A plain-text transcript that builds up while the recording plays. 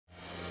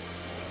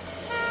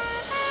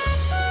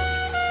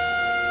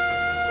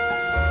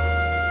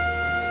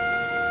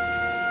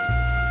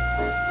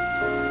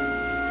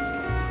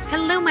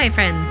Hello, my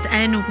friends,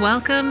 and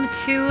welcome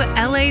to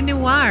LA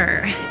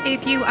Noire.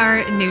 If you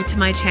are new to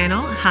my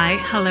channel, hi,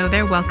 hello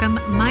there, welcome.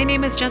 My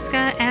name is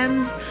Jesika,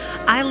 and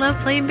I love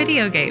playing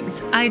video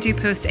games. I do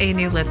post a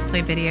new Let's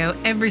Play video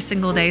every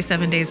single day,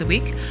 7 days a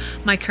week.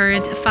 My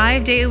current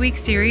 5-day-a-week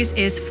series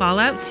is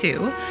Fallout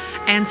 2,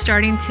 and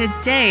starting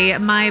today,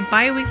 my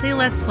bi-weekly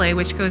Let's Play,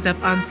 which goes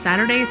up on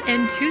Saturdays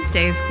and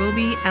Tuesdays, will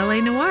be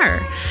LA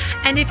Noire.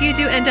 And if you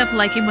do end up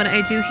liking what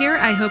I do here,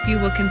 I hope you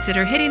will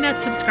consider hitting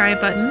that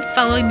subscribe button,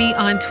 following me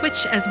on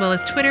Twitch as well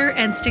as Twitter,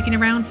 and sticking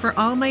around for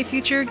all my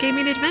future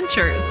gaming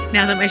adventures.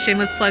 Now that my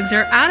shameless plugs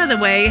are out of the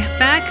way,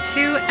 back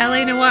to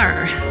LA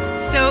Noire.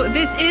 So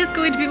this is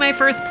going to be my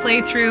first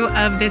playthrough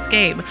of this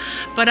game,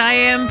 but I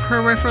am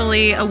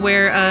peripherally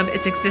aware of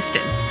its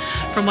existence.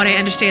 From what I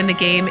understand, the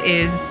game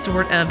is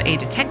sort of a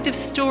detective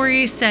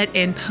story set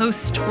in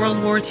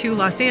post-World War II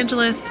Los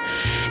Angeles,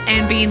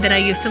 and being that I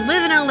used to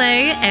live in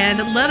LA and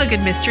love a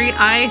good mystery,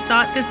 I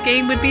thought this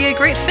game would be a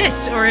great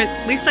fit, or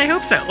at least I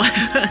hope so.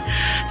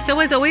 So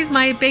as always,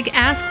 my big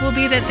ask will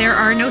be that there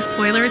are no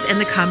spoilers in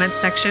the comment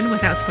section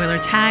without spoiler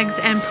tags,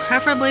 and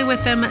preferably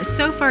with them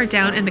so far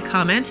down in the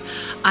comment,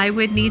 I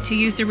would need to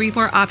use the read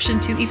more option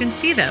to even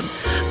see them.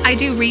 I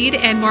do read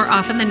and more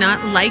often than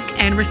not like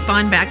and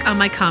respond back on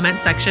my comment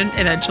section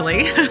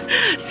eventually.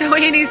 So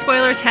any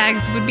spoiler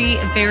tags would be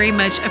very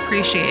much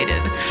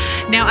appreciated.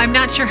 Now, I'm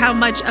not sure how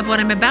much of what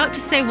I'm about to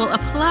say will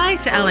apply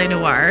to LA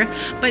Noire,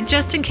 but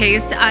just in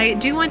case, I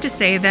do want to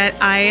say that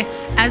I,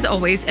 as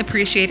always,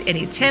 appreciate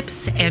any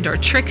tips and or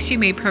tricks you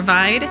may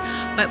provide,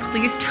 but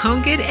please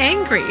don't get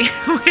angry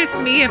with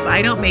me if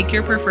I don't make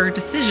your preferred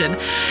decision,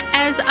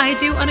 as I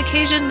do on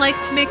occasion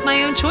like to make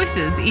my own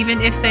choices,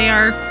 even if they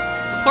are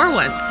poor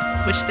ones,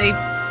 which they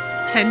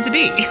tend to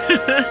be.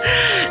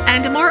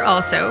 And more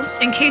also,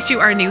 in case you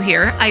are new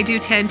here, I do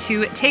tend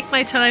to take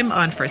my time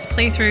on first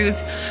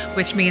playthroughs,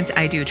 which means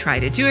I do try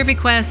to do every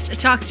quest,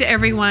 talk to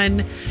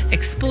everyone,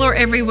 explore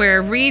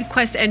everywhere, read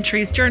quest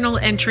entries, journal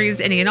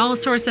entries, any and all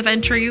sorts of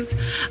entries.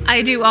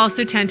 I do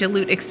also tend to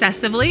loot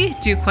excessively,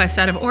 do quests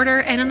out of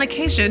order, and on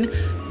occasion,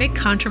 make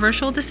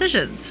controversial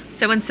decisions.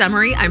 So in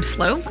summary, I'm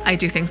slow, I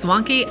do things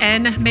wonky,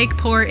 and make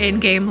poor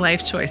in-game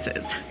life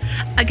choices.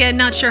 Again,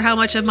 not sure how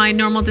much of my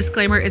normal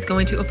disclaimer is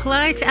going to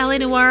apply to LA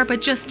Noire,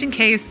 but just in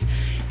case,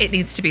 it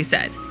needs to be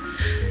said.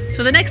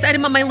 So the next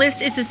item on my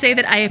list is to say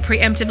that I have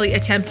preemptively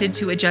attempted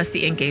to adjust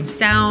the in-game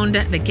sound,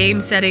 the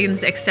game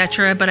settings,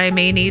 etc., but I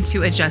may need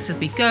to adjust as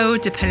we go,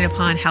 depending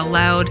upon how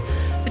loud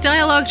the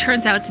dialogue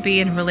turns out to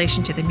be in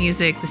relation to the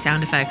music, the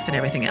sound effects, and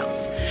everything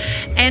else.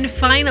 And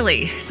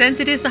finally, since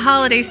it is the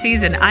holiday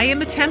season, I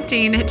am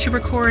attempting to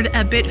record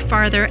a bit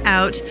farther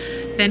out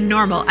than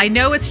normal. I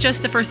know it's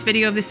just the first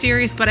video of the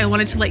series, but I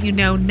wanted to let you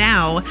know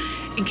now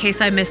in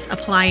case I miss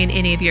applying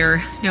any of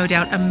your, no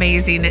doubt,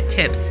 amazing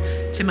tips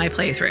to my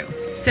playthrough.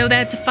 So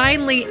that's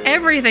finally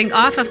everything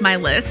off of my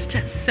list,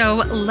 so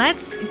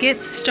let's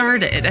get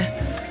started.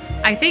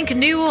 I think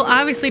new will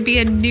obviously be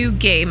a new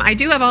game. I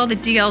do have all the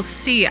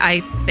DLC,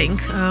 I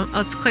think.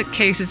 Let's click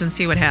cases and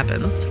see what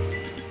happens.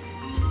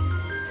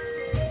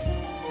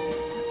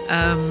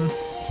 I'm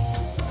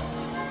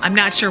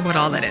not sure what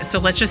all that is, so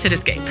let's just hit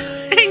escape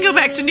and go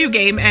back to new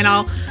game, and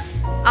I'll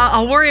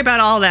worry about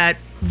all that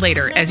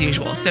later as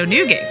usual. So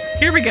new game,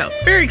 here we go.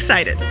 Very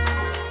excited.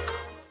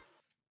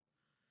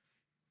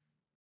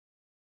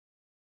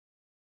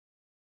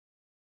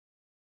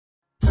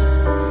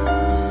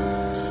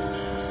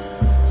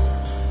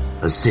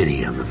 A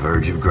city on the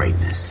verge of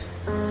greatness.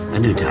 A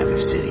new type of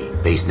city,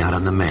 based not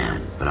on the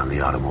man, but on the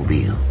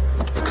automobile.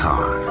 The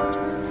car,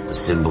 a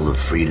symbol of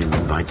freedom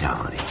and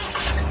vitality.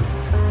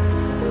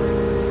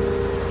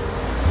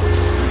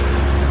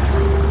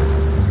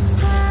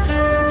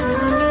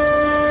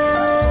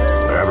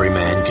 Where every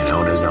man can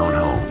own his own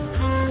home,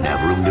 and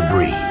have room to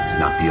breathe, and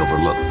not be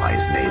overlooked by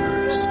his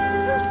neighbors.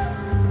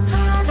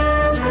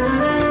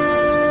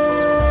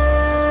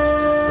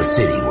 A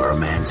city where a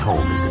man's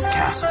home is his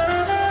castle.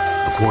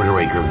 A quarter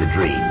acre of the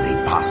dream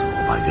made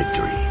possible by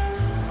victory.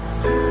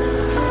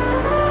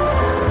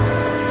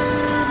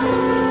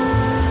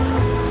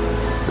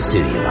 A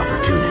city of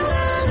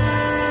opportunists.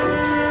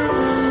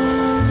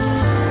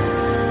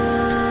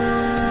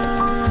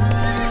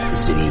 A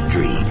city of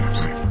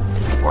dreams,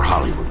 where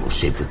Hollywood will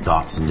shape the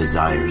thoughts and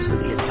desires of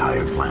the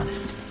entire planet.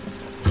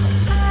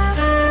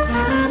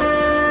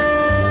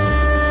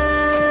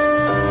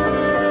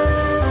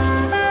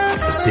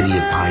 A city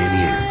of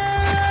pioneers.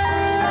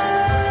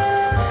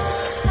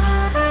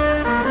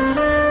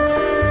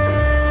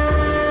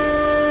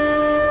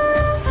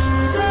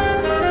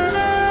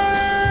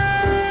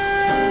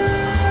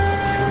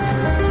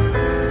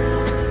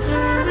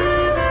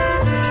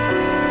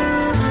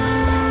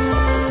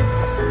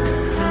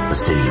 A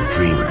city of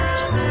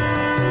dreamers.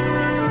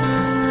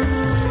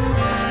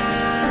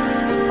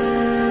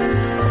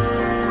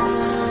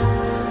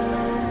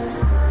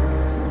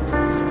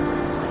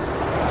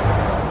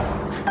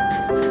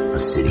 A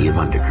city of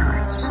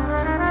undercurrents,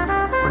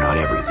 where not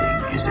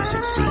everything is as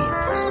it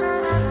seems.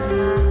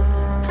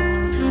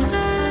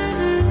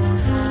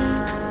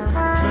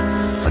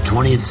 A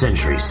 20th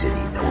century city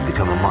that will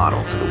become a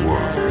model for the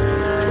world.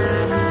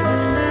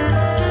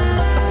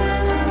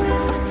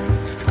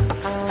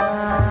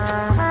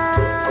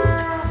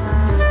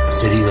 A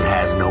city that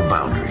has no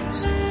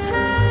boundaries,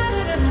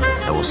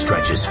 that will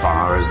stretch as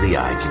far as the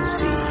eye can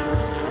see.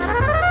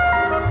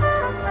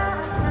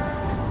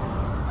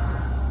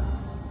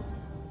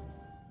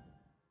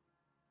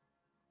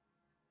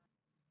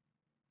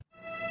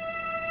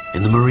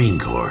 In the Marine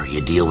Corps, you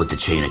deal with the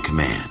chain of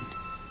command.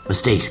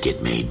 Mistakes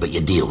get made, but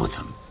you deal with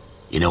them.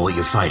 You know what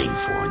you're fighting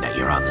for and that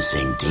you're on the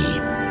same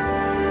team.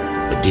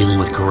 But dealing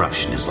with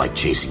corruption is like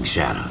chasing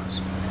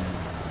shadows.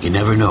 You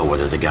never know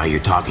whether the guy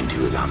you're talking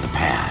to is on the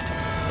pad,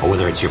 or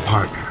whether it's your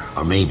partner,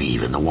 or maybe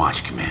even the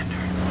watch commander.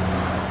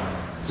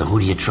 So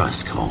who do you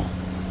trust, Cole?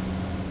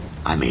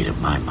 I made up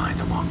my mind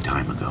a long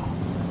time ago.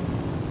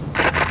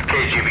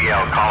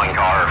 KGBL calling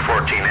caller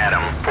 14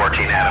 Adam.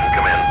 14 Adam,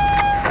 come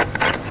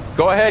in.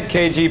 Go ahead,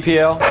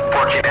 KGPL.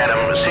 14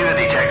 Adam, see the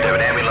detective,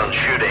 an ambulance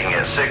shooting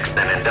at 6th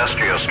and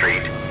Industrial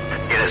Street.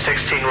 Unit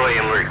 16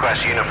 William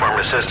requests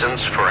uniformed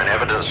assistance for an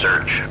evidence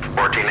search.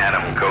 14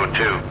 Adam, code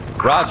 2.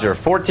 Roger,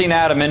 14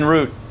 Adam en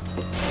route.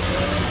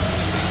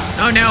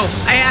 Oh no,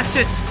 I have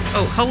to...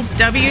 Oh, hold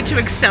W to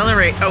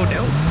accelerate. Oh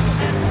no.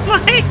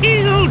 Why?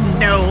 Oh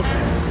no.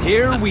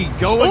 Here we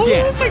go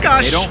again. Oh my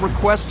gosh. They don't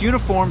request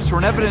uniforms for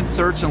an evidence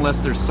search unless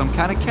there's some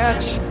kind of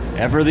catch.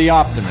 Ever the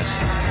optimist.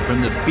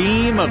 From the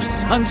beam of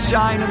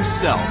sunshine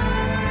himself.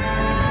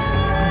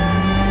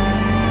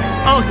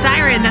 Oh,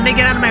 siren, then they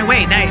get out of my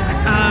way. Nice.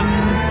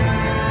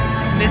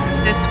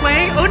 This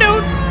way? Oh no,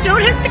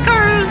 don't hit the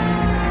cars.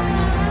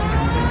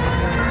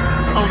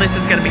 Oh, this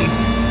is gonna be.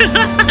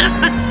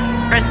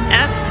 Press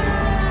F.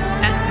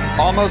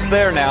 Almost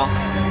there now.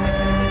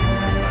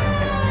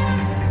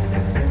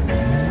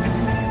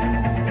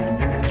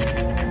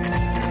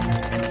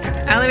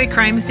 Alleyway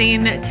crime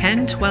scene,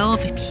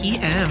 10:12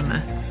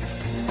 p.m.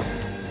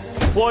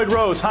 Floyd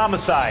Rose,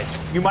 homicide.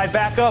 You might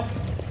back up?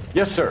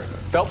 Yes, sir.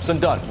 Phelps and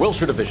Dunn,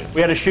 Wilshire Division.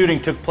 We had a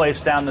shooting took place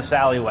down this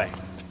alleyway.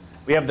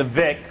 We have the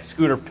Vic,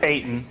 Scooter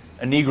Payton,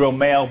 a Negro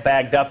male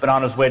bagged up and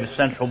on his way to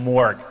Central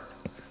Morgue.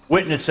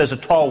 Witness says a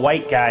tall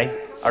white guy,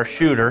 our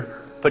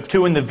shooter, put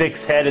 2 in the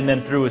Vic's head and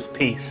then threw his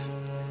piece.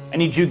 I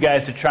need you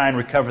guys to try and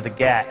recover the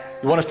gat.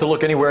 You want us to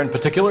look anywhere in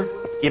particular?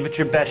 Give it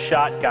your best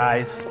shot,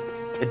 guys.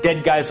 The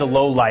dead guy's a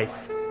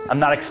lowlife. I'm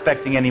not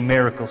expecting any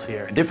miracles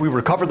here. And if we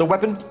recover the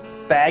weapon?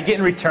 Bag it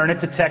and return it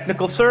to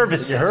technical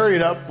services. You hurry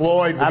it up,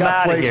 Floyd. We I'm got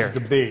outta places here.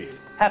 to be.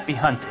 Happy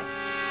hunting.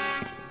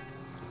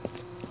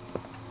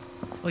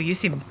 Well, you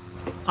seem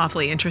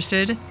awfully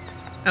interested.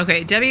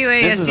 Okay,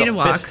 WA This has is you a to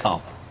walk. fist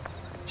hump.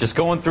 Just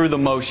going through the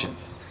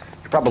motions.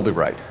 You're probably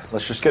right.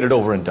 Let's just get it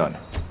over and done.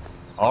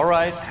 All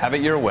right, have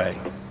it your way.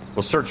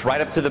 We'll search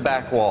right up to the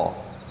back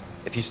wall.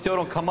 If you still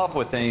don't come up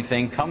with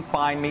anything, come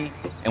find me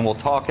and we'll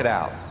talk it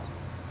out.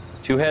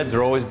 2 heads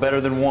are always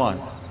better than 1.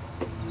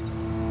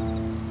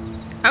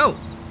 Oh,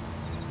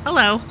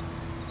 hello.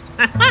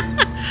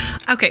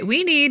 Okay,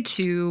 we need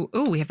to...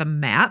 Oh, we have a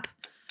map.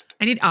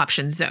 I need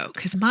options, though,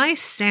 because my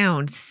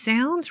sound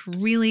sounds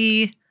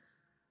really...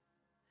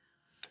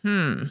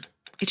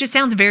 It just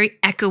sounds very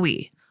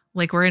echoey,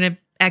 like we're in an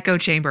echo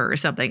chamber or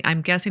something.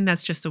 I'm guessing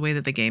that's just the way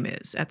that the game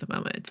is at the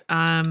moment.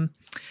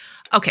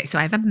 Okay, so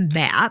I have a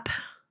map.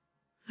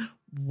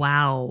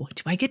 Wow.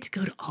 Do I get to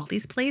go to all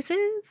these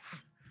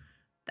places?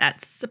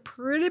 That's a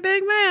pretty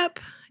big map.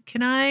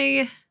 Can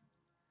I...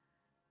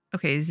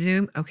 Okay,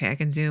 zoom. Okay, I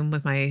can zoom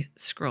with my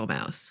scroll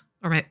mouse.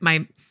 Or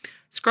my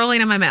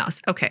scrolling on my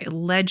mouse. Okay,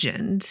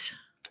 legend.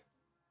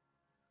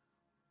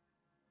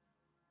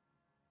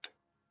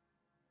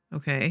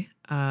 Okay,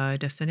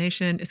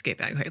 destination, escape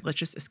bag. Okay, let's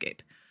just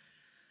escape.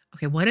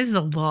 Okay, what is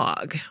the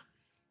log?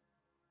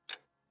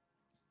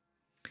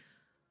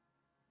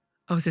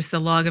 Oh, is this the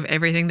log of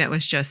everything that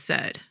was just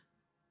said?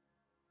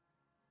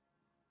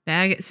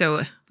 Bag.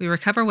 So we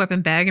recover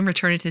weapon, bag, and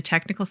return it to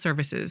technical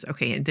services.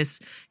 Okay, and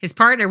his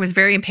partner was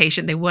very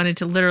impatient. They wanted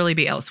to literally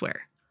be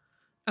elsewhere.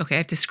 Okay, I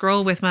have to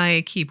scroll with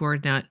my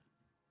keyboard, not...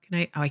 Can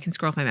I? Oh, I can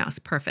scroll with my mouse.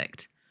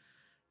 Perfect.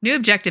 New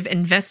objective,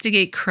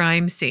 investigate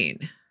crime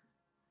scene.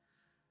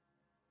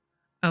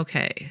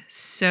 Okay,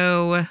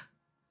 so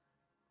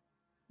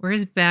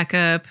where's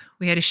backup?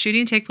 We had a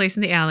shooting take place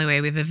in the alleyway.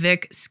 We have a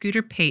Vic,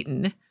 Scooter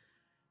Payton,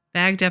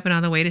 bagged up and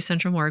on the way to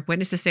Central Morgue.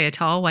 Witnesses say a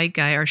tall white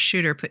guy, our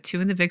shooter, put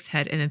 2 in the Vic's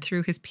head and then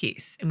threw his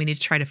piece. And we need to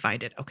try to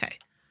find it. Okay.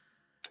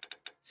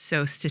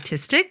 So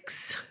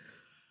statistics.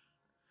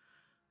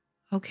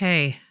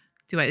 Okay.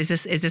 Is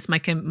this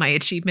my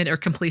achievement or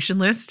completion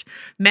list?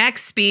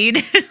 Max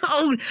speed.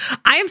 Oh,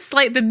 I am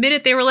slight. The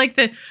minute they were like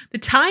the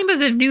time of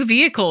the new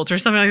vehicles or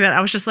something like that, I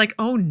was just like,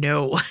 oh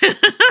no. Like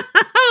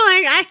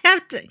I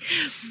have to.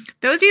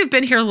 Those of you who've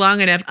been here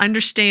long enough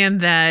understand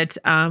that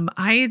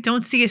I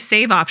don't see a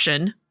save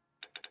option.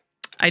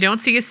 I don't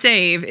see a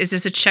save. Is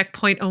this a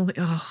checkpoint only?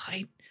 Oh,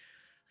 I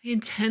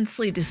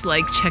intensely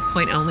dislike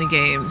checkpoint only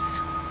games.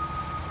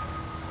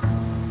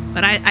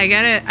 But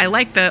I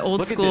like the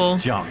old school. Look at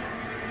this junk.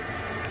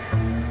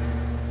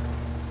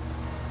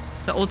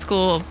 The old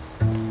school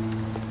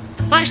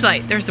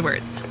flashlight. There's the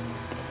words.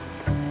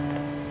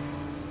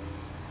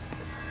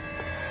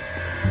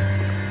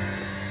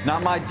 It's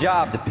not my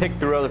job to pick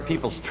through other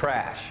people's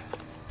trash.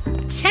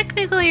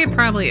 Technically, it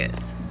probably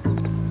is.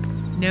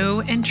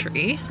 No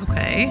entry.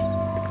 Okay.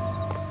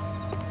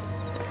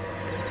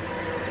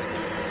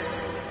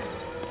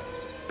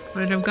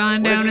 Would it have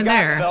gone down in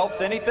there?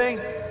 Phelps,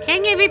 anything?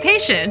 Can you be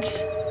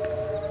patient?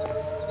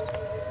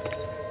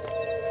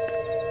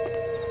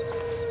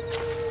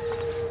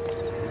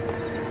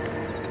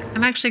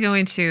 I'm actually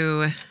going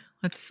to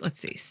let's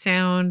see.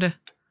 Sound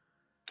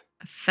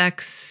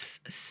effects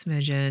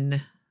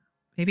smidgen.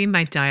 Maybe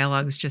my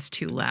dialogue's just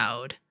too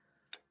loud.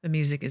 The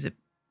music is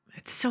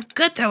it's so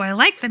good though. I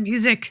like the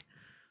music.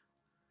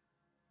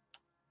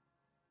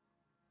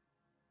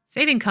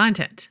 Saving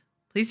content.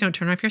 Please don't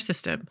turn off your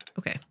system.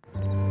 Okay.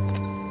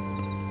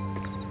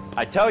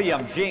 I tell you,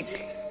 I'm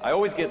jinxed. I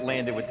always get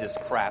landed with this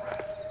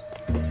crap.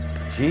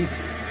 Jesus.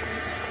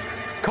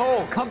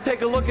 Cole, come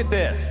take a look at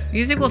this.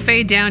 Music will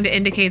fade down to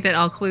indicate that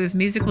all clues,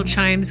 musical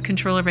chimes,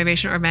 controller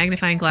vibration, or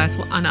magnifying glass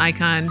on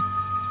icon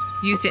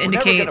used to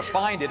indicate. We're never gonna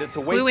find it. It's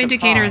a waste clue of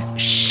indicators. time.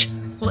 Shh.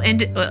 Will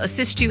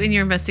assist you in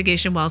your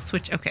investigation while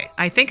switch. Okay,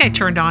 I think I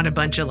turned on a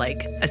bunch of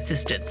like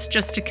assistants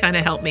just to kind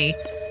of help me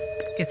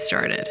get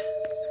started.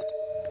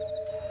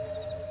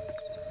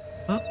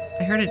 Oh,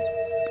 I heard it.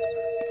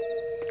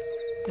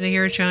 Did I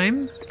hear a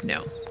chime?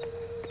 No.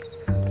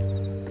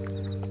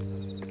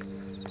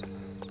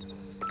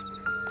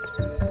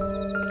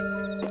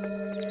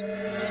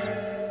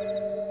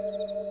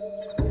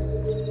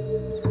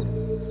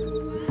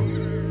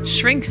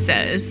 Shrink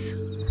says,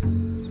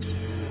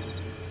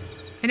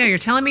 I know, you're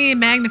telling me a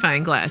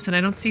magnifying glass, and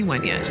I don't see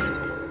one yet.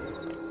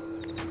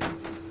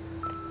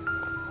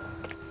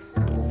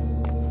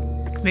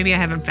 Maybe I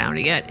haven't found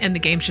it yet, and the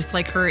game's just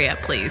like, hurry up,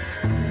 please.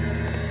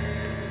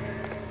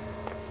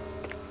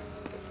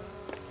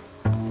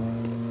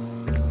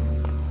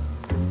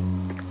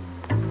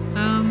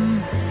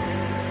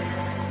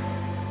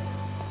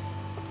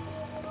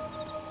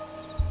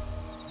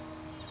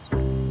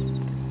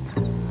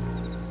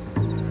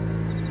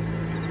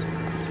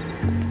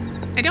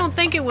 I don't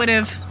think it would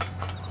have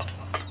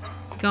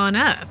gone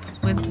up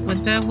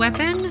with the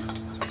weapon.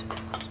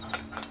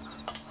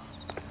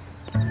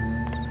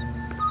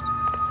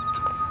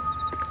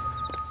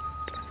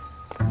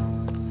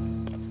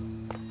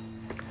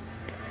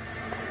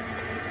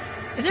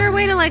 Is there a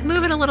way to like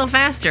move it a little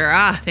faster?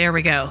 Ah, there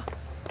we go.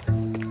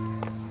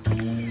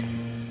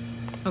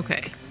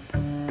 Okay.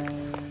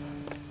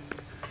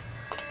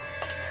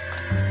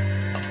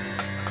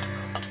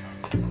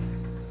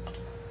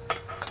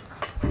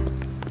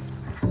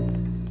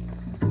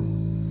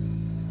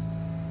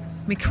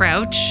 Me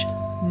crouch?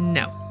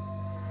 No.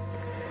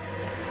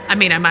 I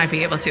mean, I might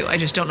be able to. I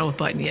just don't know what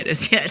button it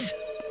is yet.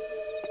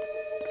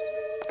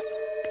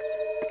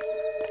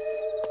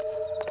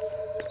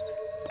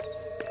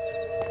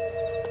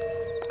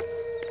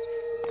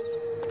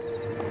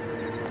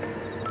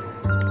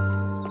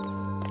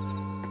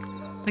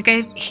 Like,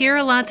 I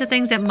hear lots of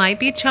things that might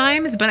be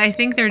chimes, but I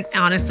think they're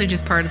honestly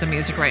just part of the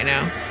music right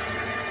now.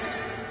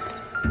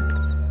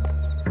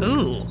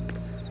 Ooh.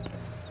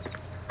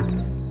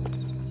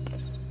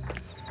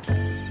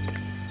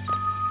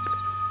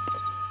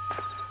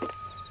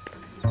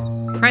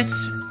 Press.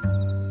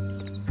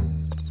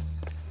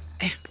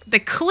 The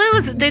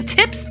clues, the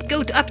tips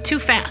go up too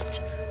fast.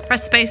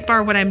 Press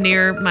spacebar when I'm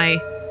near my.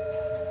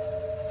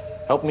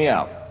 Help me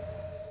out.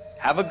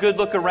 Have a good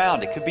look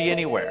around. It could be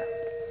anywhere.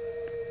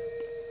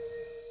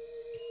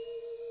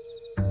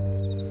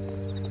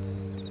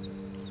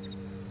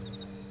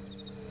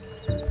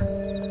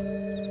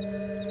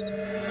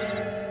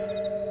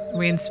 Are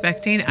we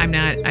inspecting? I'm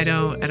not. I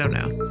don't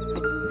know.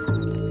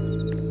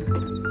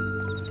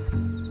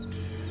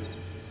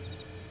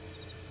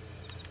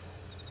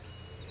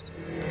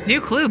 New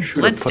clue,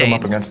 Should have put him bloodstain.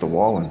 up against the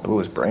wall and blew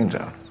his brains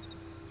out.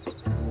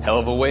 Hell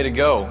of a way to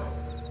go.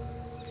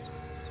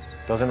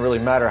 Doesn't really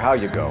matter how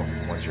you go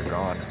once you're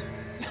gone.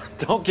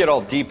 Don't get all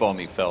deep on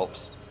me,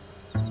 Phelps.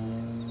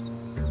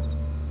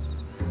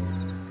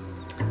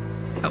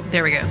 Oh,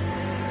 there we go.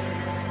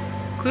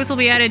 Clues will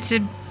be added to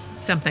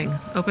something.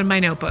 Open my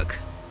notebook.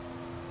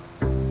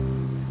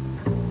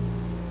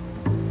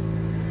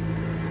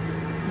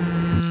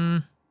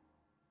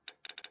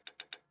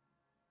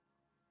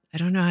 I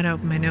don't know how to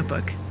open my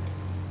notebook.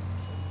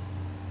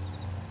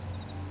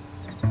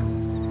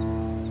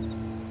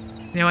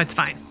 No, it's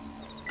fine.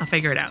 I'll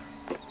figure it out.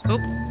 Oh.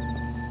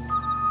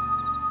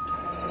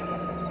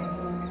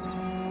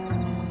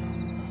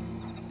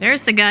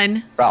 There's the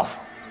gun. Ralph,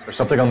 there's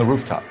something on the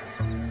rooftop.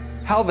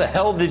 How the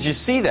hell did you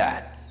see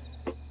that?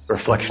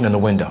 Reflection in the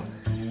window.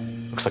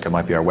 Looks like it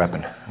might be our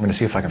weapon. I'm gonna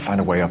see if I can find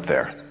a way up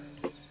there.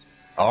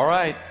 All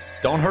right.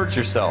 Don't hurt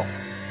yourself.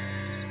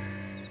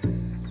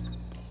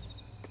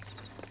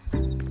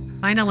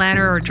 Find a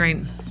ladder or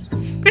drain.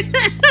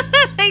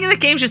 I think the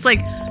game's just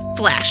like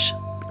flash.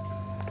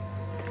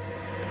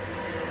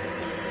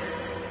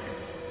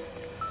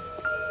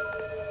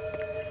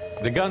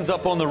 The gun's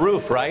up on the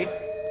roof, right?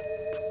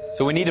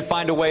 So we need to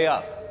find a way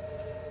up.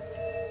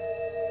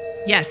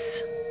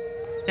 Yes.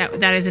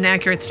 That is an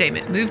accurate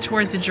statement. Move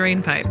towards the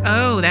drain pipe.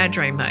 Oh, that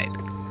drain pipe.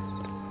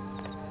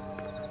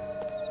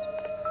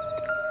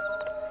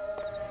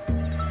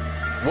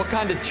 What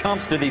kind of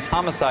chumps do these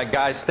homicide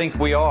guys think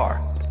we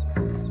are?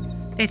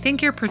 They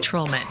think you're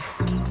patrolman.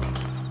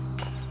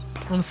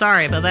 I'm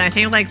sorry, but I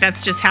think like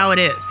that's just how it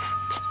is.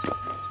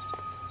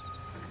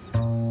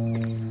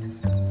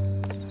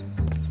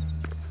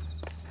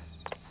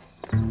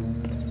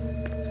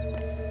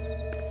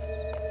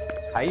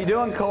 How you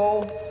doing,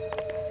 Cole?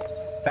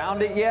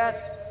 Found it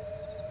yet?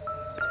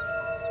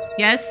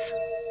 Yes.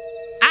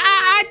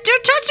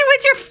 Don't touch it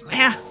with your.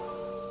 Yeah.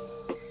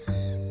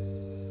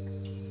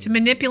 To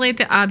manipulate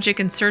the object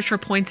and search for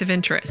points of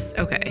interest.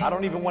 Okay. I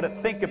don't even want to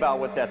think about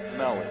what that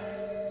smell is.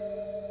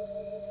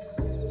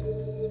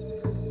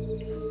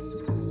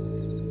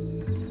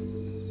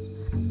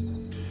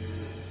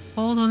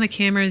 Hold on the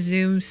camera,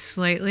 zoom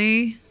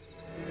slightly.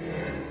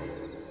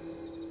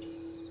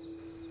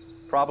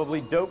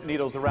 Probably dope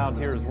needles around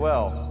here as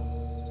well.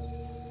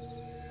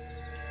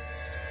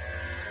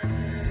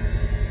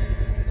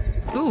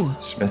 Ooh.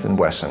 Smith &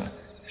 Wesson,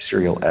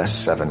 serial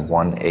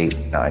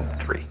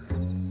S71893.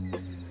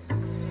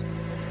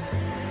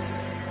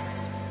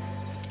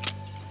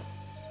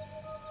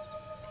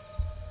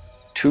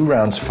 Two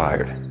rounds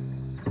fired,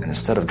 and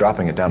instead of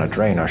dropping it down a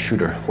drain, our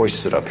shooter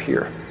hoists it up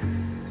here.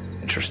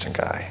 Interesting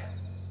guy.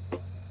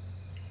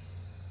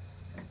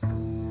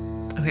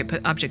 Okay,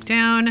 put object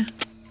down.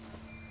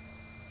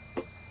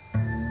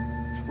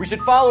 We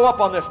should follow up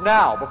on this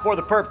now, before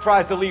the perp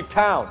tries to leave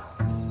town.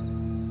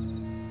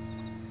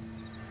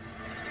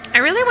 I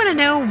really want to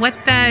know what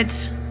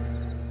that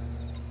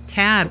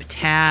tab.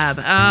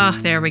 Oh,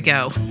 there we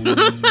go.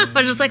 I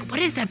was just like, what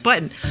is that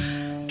button?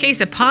 Case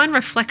upon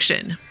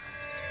reflection.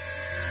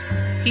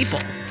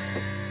 People.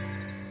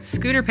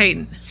 Scooter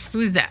Payton.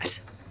 Who's that?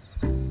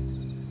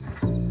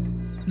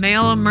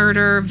 Male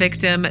murder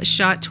victim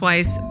shot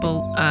twice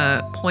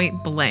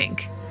point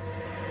blank.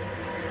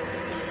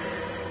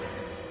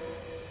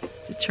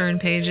 To turn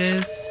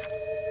pages.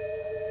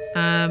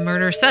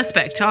 Murder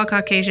suspect. Tall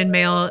Caucasian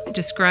male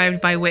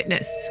described by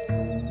witness.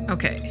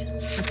 Okay,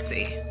 let's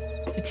see.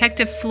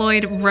 Detective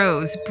Floyd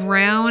Rose.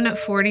 Brown,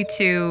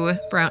 42.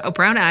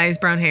 Brown eyes,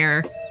 brown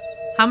hair.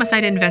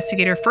 Homicide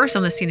investigator. First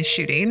on the scene of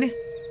shooting.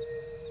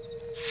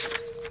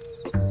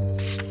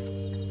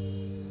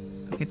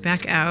 Okay,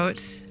 back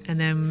out. And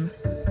then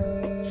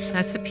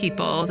that's the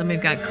people. Then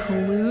we've got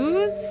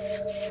clues.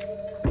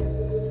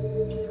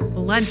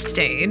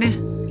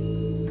 Bloodstain.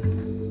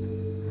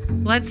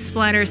 Blood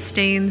splatter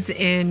stains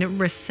in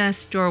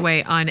recessed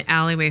doorway on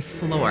alleyway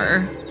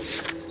floor.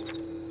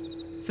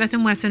 Smith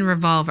 & Wesson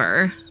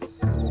revolver.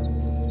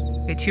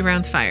 Okay, 2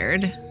 rounds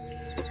fired.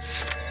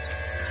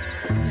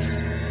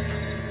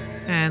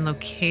 And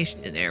location.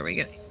 There we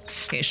go.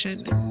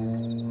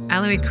 Location.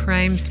 Alleyway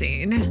crime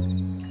scene.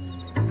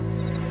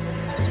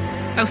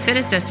 Oh, set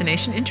as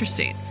destination.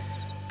 Interesting.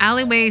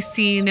 Alleyway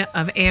scene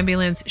of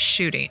ambulance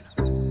shooting.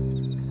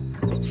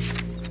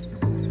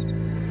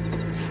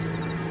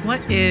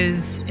 What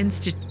is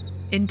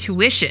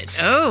intuition?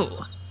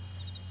 Oh.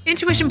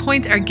 Intuition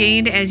points are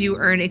gained as you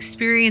earn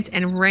experience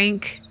and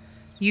rank.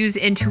 Use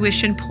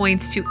intuition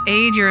points to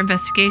aid your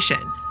investigation.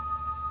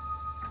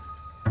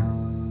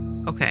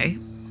 Okay.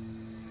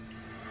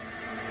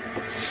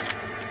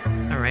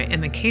 All right,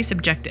 and the case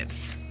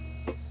objectives.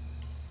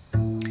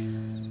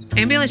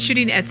 Ambulance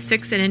shooting at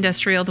 6 and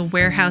Industrial, the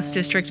warehouse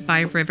district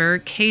by River.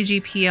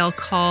 KGPL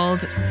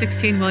called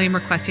 16 William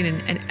requesting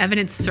an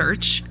evidence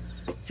search.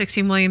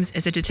 16 Williams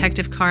is a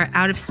detective car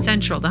out of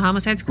Central. The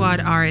homicide squad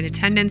are in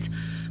attendance.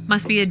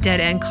 Must be a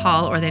dead-end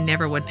call or they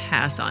never would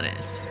pass on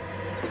it.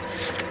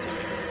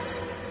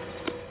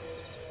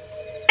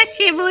 I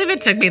can't believe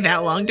it took me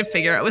that long to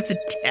figure out what's the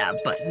tab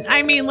button.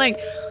 I mean, like,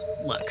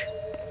 look.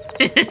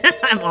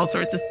 I'm all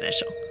sorts of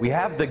special. We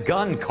have the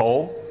gun,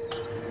 Cole.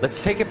 Let's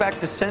take it back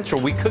to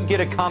Central. We could get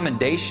a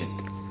commendation.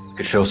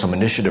 Could show some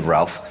initiative,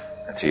 Ralph,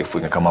 and see if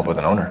we can come up with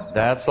an owner.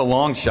 That's a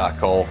long shot,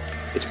 Cole.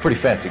 It's a pretty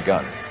fancy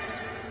gun.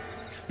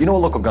 You know a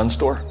local gun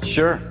store?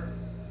 Sure.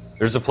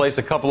 There's a place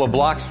a couple of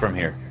blocks from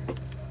here.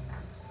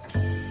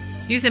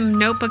 Use a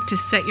notebook to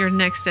set your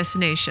next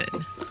destination.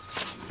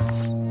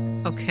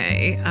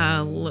 Okay,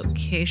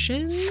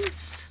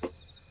 locations.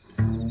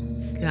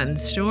 Gun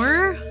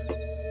store.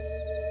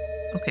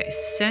 Okay,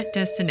 set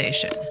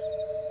destination.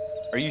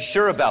 Are you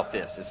sure about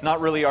this? It's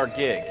not really our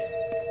gig.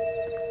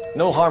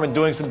 No harm in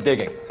doing some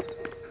digging.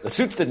 The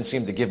suits didn't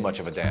seem to give much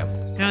of a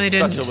damn. No, they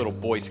didn't. Such a little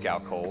Boy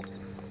Scout, Cole.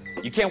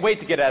 You can't wait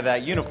to get out of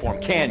that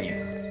uniform, can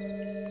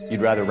you?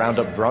 You'd rather round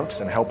up drunks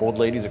and help old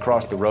ladies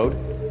across the road?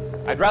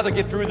 I'd rather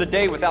get through the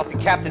day without the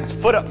captain's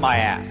foot up my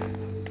ass.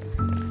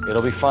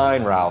 It'll be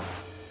fine,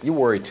 Ralph. You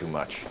worry too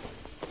much.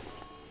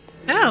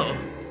 Oh.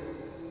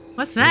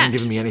 What's You that? haven't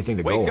given me anything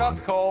to go Wake on.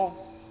 up, Cole.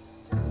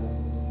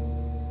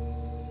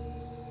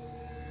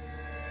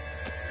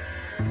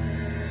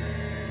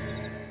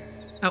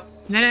 Oh,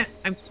 no.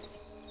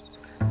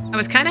 I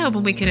was kind of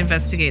hoping we could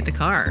investigate the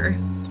car.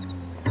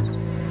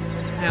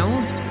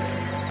 No?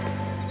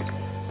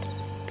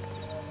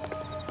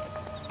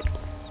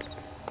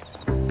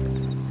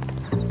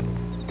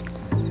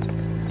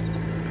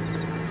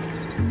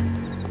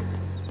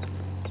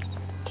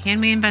 Can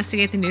we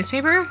investigate the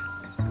newspaper?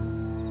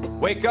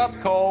 Wake up,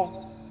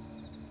 Cole.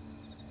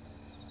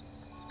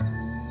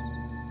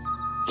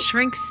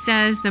 Shrink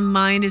says the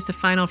mind is the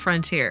final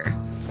frontier.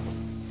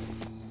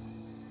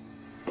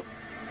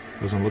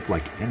 Doesn't look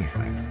like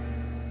anything.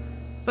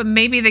 But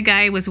maybe the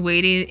guy was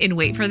waiting in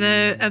wait for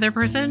the other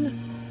person?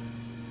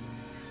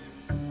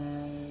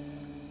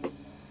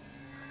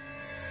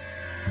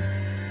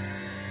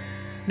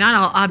 Not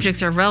all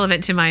objects are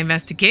relevant to my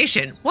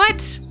investigation.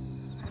 What?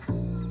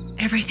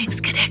 Everything's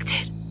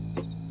connected.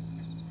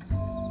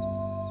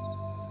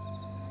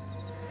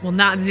 Will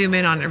not zoom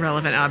in on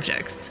irrelevant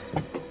objects.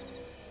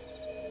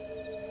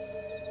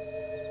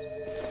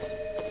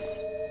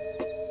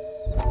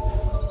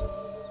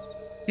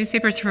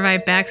 Newspapers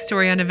provide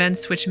backstory on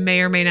events which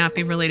may or may not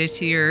be related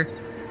to your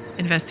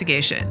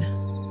investigation.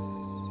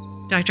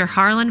 Dr.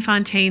 Harlan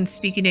Fontaine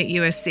speaking at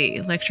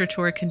USC. Lecture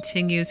tour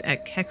continues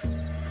at Keck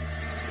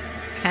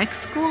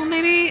School,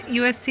 maybe?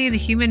 USC, the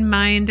human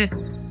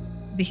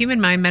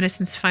mind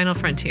medicine's final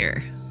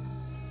frontier.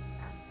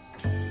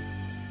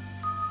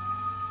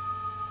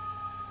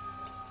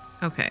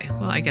 Okay,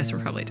 well, I guess we're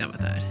probably done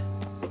with that.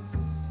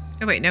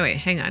 Oh, wait, no, wait,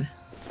 hang on.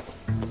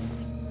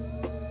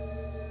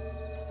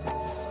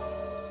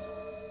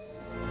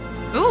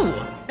 Ooh,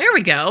 there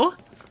we go.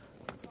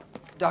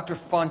 Dr.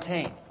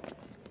 Fontaine,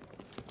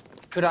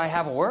 could I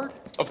have a word?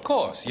 Of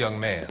course, young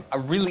man. I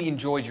really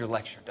enjoyed your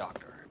lecture,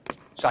 Doctor.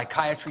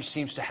 Psychiatry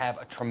seems to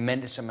have a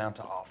tremendous amount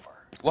to offer.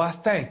 Why,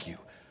 thank you.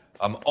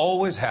 I'm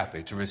always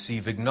happy to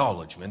receive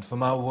acknowledgement for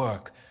my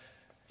work.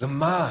 The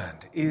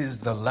mind is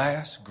the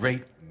last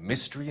great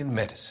mystery in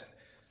medicine.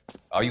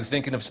 Are you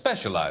thinking of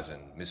specializing,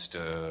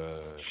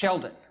 Mr.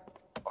 Sheldon.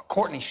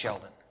 Courtney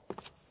Sheldon.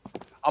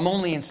 I'm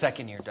only in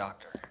second year,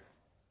 Doctor.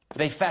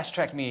 They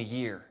fast-tracked me a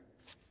year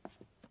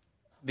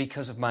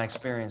because of my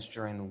experience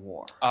during the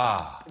war.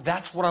 Ah.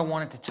 That's what I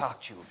wanted to talk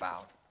to you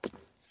about.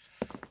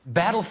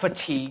 Battle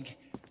fatigue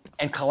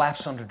and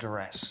collapse under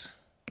duress.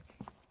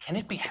 Can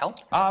it be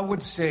helped? I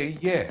would say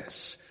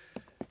yes,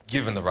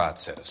 given the right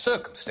set of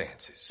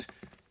circumstances.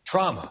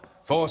 Trauma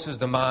forces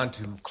the mind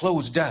to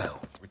close down,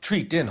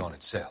 retreat in on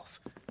itself.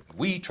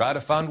 We try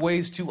to find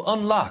ways to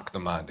unlock the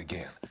mind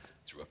again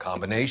through a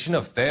combination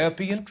of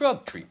therapy and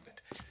drug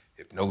treatment.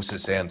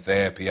 Hypnosis and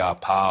therapy are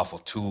powerful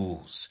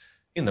tools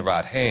in the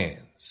right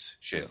hands,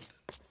 Sheldon.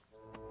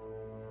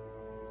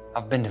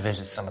 I've been to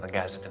visit some of the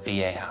guys at the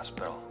VA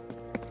hospital.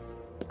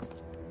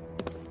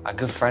 A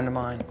good friend of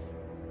mine,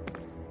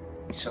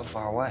 he's so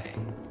far away.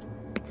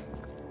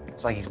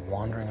 It's like he's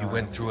wandering around. You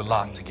went through a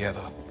lot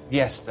together.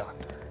 Yes,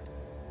 Doctor.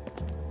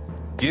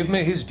 Give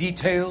me his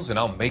details and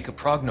I'll make a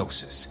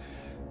prognosis.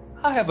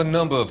 I have a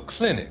number of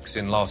clinics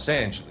in Los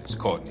Angeles,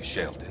 Courtney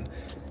Sheldon,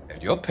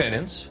 and your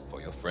penance,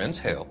 for your friend's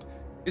help,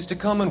 is to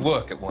come and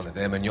work at one of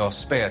them in your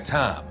spare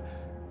time,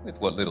 with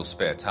what little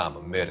spare time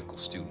a medical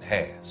student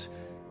has.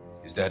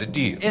 Is that a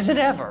deal? Is it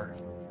ever?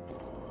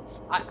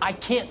 I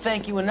can't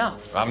thank you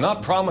enough. I'm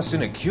not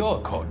promising a cure,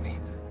 Courtney.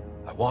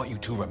 I want you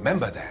to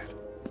remember that.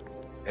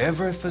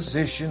 Every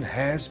physician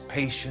has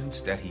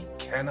patients that he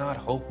cannot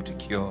hope to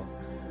cure,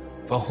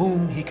 for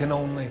whom he can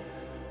only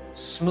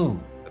smooth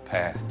the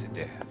path to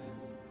death.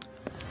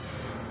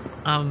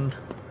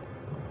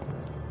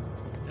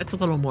 That's a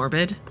little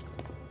morbid.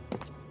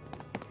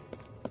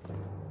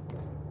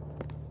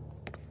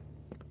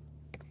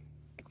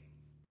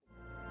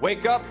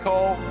 Wake up,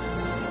 Cole.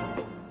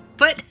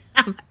 But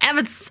I'm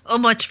having so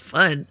much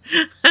fun.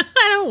 I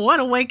don't want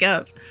to wake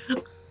up.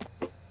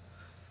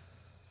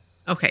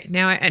 Okay,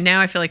 now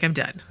I feel like I'm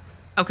done.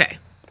 Okay.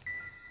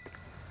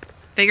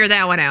 Figure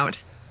that one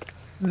out.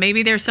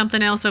 Maybe there's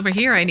something else over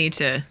here I need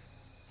to...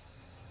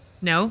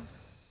 No?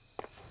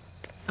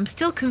 I'm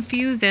still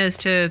confused as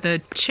to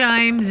the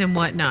chimes and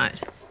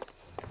whatnot.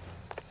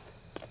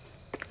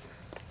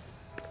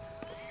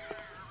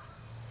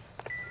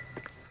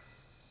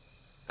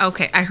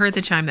 Okay, I heard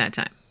the chime that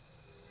time.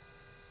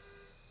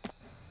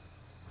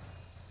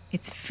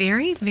 It's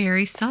very,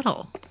 very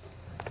subtle.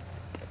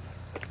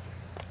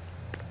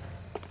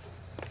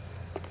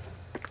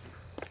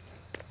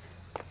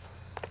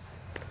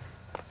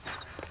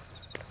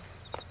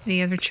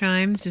 Any other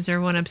chimes? Is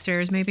there one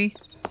upstairs, maybe?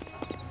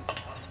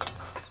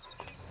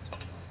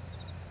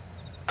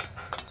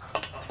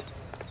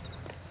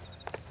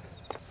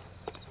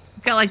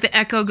 Got like the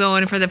echo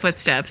going for the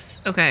footsteps.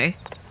 Okay.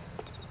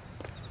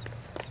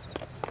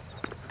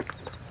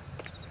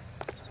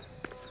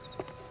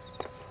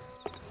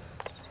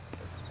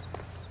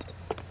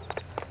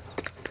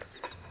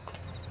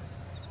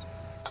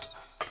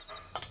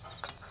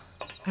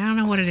 I don't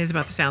know what it is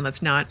about the sound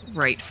that's not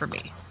right for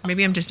me.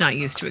 Maybe I'm just not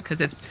used to it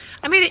because it's...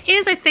 I mean, it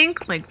is, I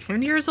think, like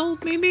 10 years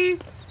old, maybe?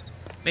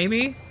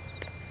 Maybe?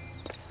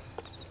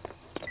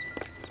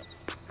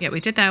 Yeah, we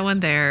did that one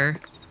there.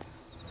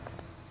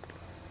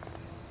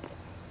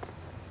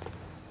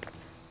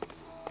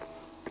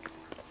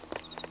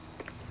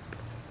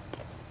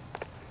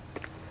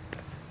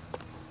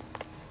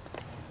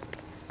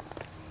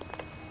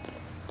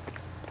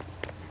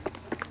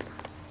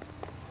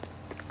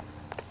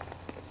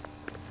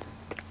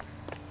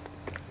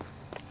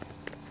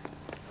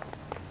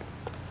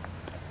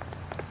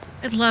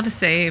 I'd love a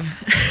save.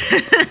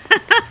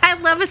 I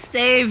love a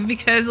save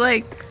because,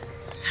 like,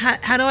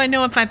 how do I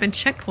know if I've been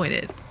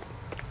checkpointed?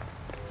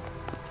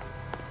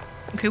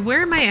 Okay,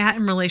 where am I at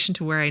in relation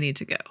to where I need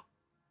to go?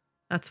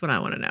 That's what I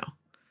want to know.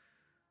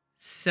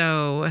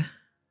 So,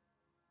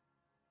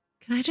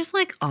 can I just,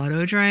 like,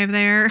 auto drive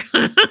there?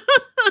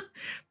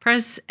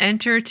 Press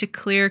enter to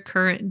clear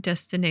current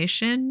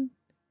destination.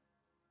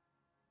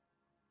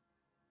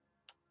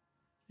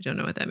 I don't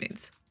know what that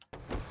means.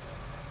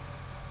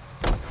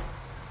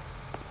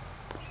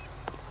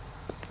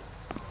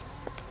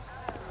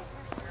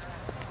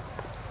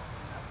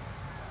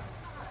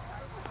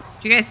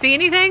 Do you guys see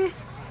anything?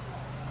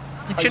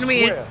 Like, shouldn't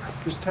we?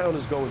 This town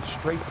is going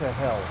straight to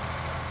hell.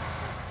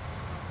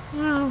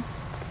 Well.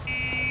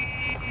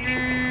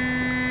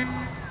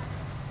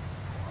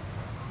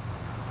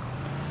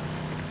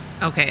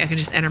 Okay, I can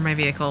just enter my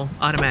vehicle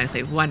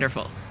automatically.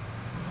 Wonderful.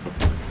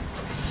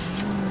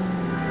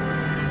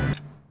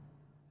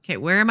 Okay,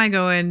 where am I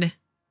going?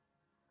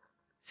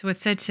 So it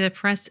said to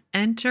press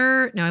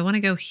enter. No, I want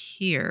to go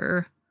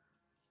here.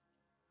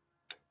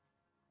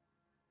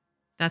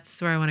 That's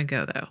where I want to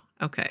go, though.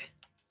 Okay.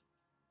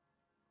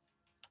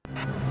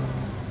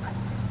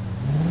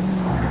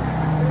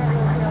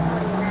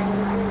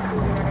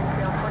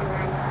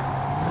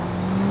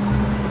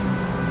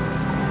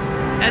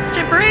 That's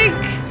to brake.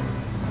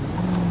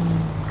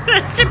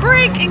 That's to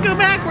brake and go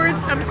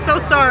backwards. I'm so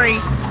sorry.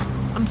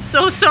 I'm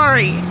so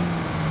sorry.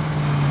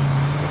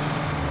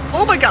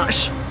 Oh my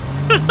gosh.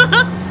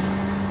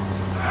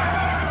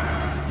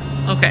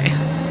 Okay.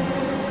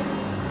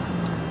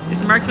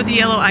 It's marked with the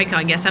yellow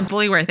icon. Yes, I'm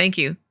fully aware. Thank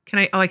you. Can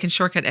I? Oh, I can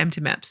shortcut M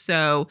to map.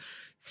 So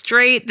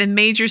straight, then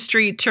major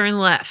street, turn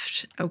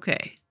left.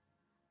 Okay.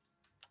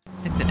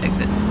 Exit,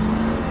 exit.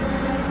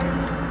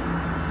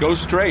 Go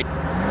straight.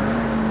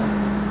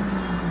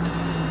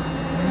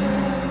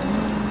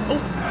 Oh.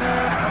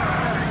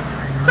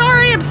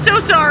 Sorry, I'm so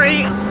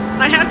sorry.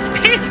 I have to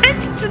pay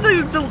attention to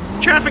the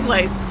traffic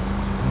lights.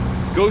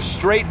 Go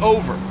straight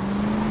over.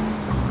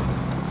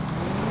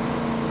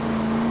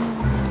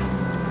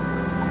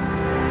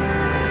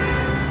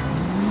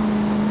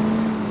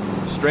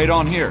 Straight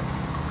on here.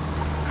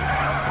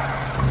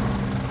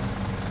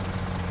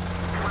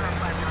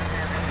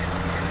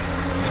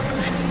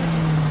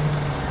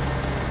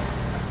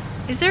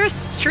 Is there a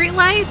street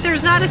light?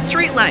 There's not a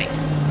street light.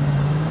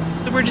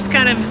 So we're just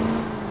kind of...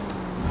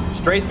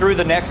 Straight through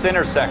the next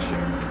intersection.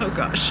 Oh,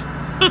 gosh.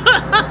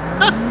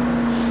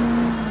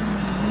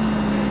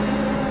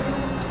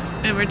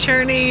 And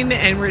returning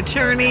and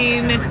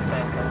returning.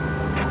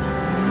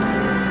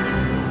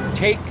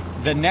 Take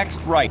the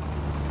next right.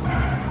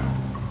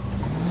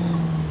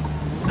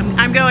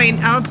 I'm going.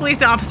 I'm a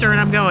police officer and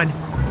I'm going.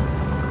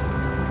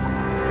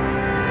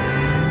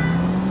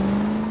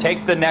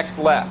 Take the next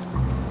left.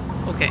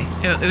 Okay.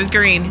 It was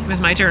green. It was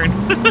my turn.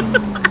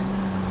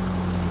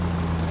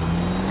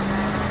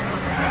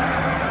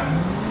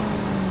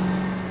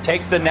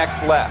 Take the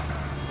next left.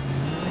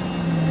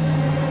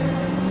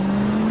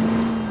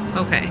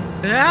 Okay.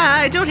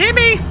 Ah, don't hit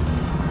me!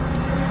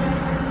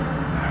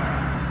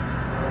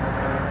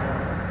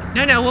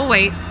 No, we'll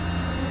wait.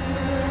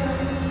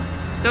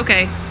 It's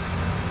okay.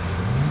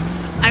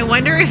 I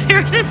wonder if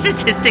there's a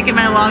statistic in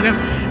my log of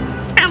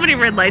how many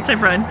red lights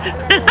I've run.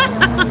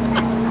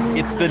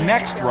 It's the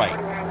next right.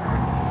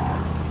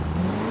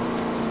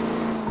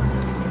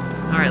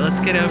 All right, let's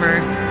get over.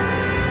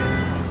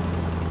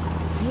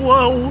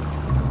 Whoa.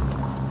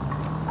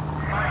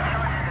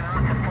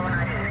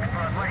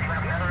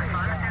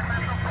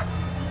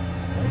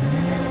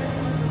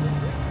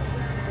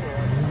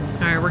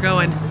 All right, we're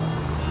going.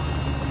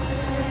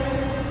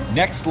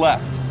 Next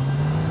left.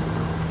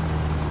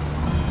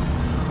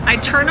 I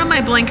turn on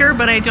my blinker,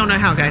 but I don't know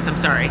how, guys. I'm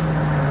sorry.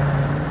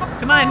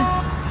 Come on.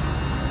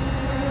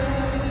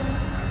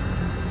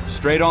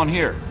 Straight on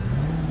here.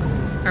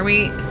 Are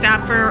we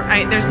stop for...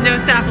 there's no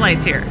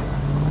stoplights here.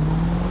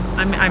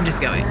 I'm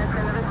just going.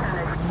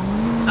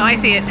 Oh, I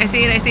see it. I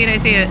see it. I see it. I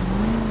see it.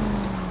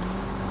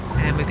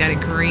 And we've got a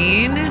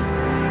green.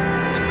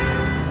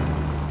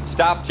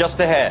 Stop just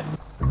ahead.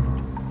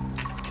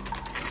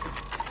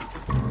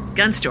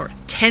 Gun store,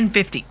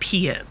 10:50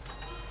 p.m.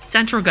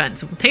 Central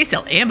Guns. They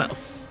sell ammo.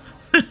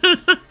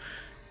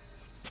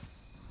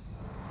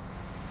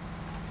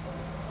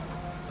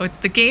 Oh,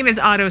 the game is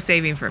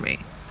auto-saving for me.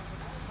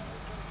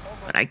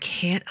 But I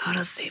can't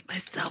auto-save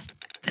myself.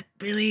 That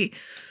really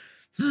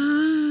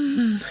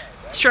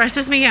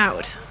stresses me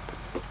out.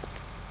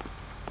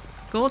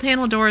 Gold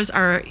handle doors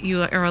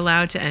you are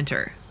allowed to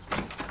enter.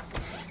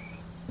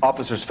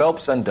 Officers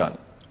Phelps and Dunn.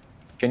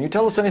 Can you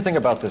tell us anything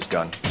about this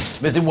gun?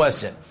 Smith &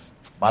 Wesson,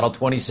 Model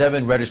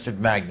 27, registered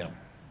Magnum.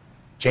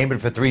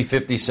 Chambered for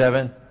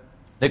 .357,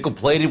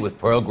 nickel-plated with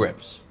pearl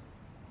grips.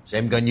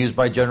 Same gun used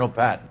by General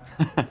Patton.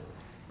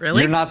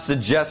 Really? You're not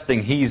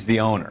suggesting he's the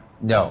owner?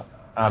 No,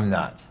 I'm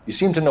not. You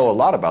seem to know a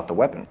lot about the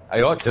weapon.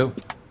 I ought to.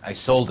 I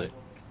sold it.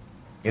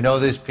 You know,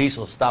 this piece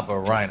will stop a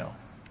rhino.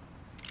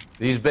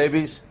 These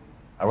babies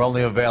are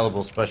only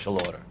available special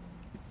order.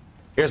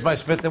 Here's my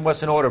Smith &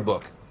 Wesson order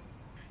book.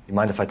 You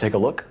mind if I take a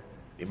look?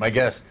 Be my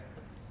guest.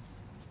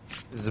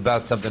 This is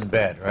about something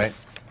bad, right?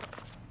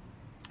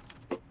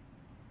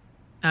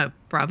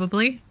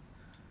 Probably.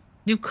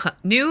 New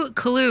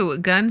clue,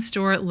 gun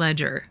store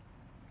ledger.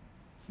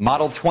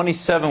 Model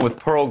 27 with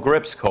pearl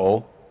grips,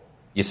 Cole.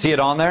 You see it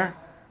on there?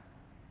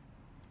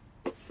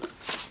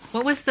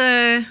 What was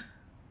the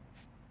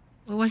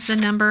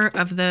number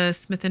of the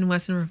Smith &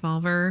 Wesson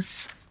revolver?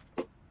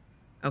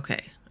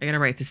 Okay, I gotta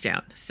write this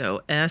down.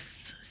 So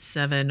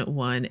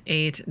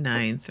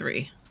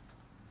S71893.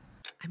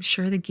 I'm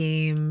sure the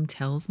game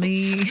tells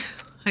me,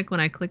 like when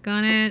I click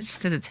on it,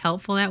 because it's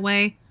helpful that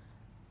way.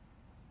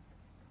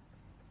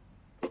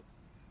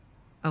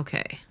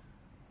 Okay.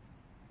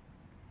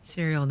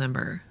 Serial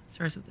number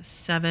starts with a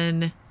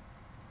 7 and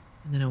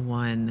then a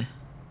 1.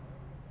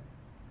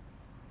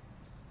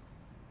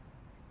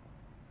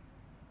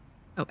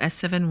 Oh,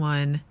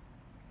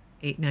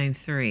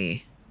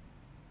 S71893.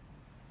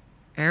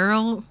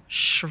 Errol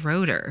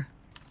Schroeder.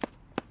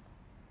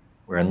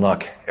 We're in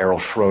luck. Errol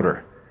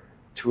Schroeder,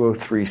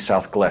 203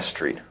 South Glass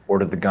Street.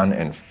 Ordered the gun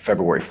in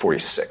February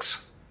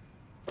 46.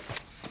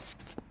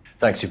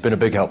 Thanks, you've been a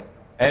big help.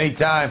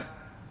 Anytime.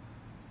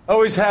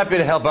 Always happy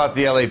to help out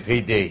the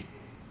LAPD.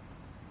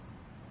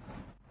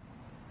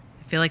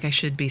 I feel like I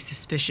should be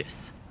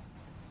suspicious.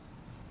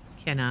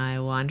 Can I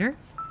wander?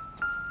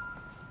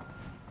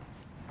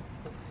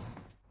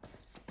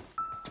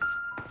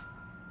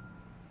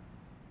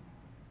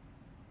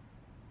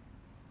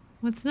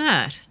 What's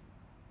that?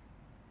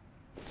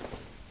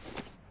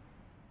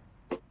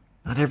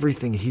 Not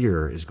everything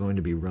here is going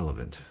to be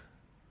relevant.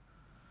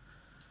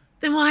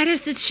 Then why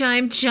does the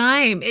chime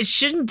chime? It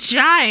shouldn't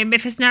chime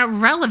if it's not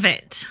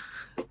relevant.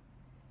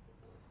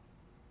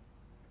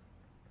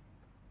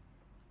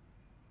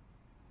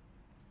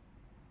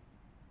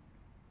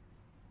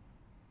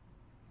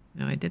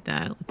 No, I did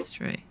that. Let's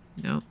try.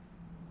 No.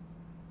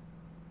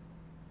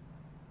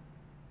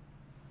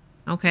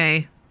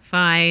 Okay,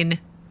 fine.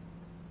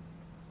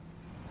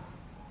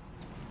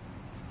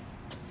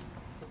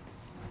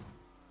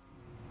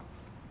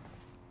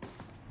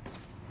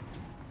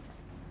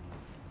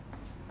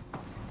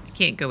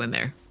 Can't go in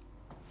there.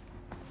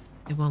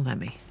 It won't let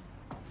me.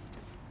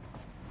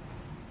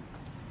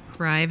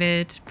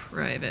 Private.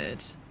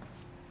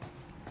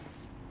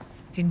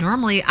 See,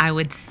 normally I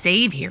would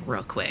save here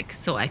real quick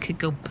so I could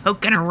go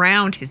poking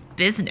around his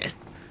business.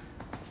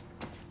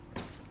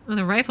 Oh,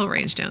 the rifle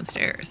range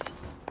downstairs.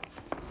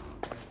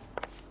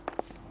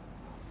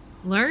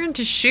 Learn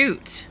to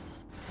shoot.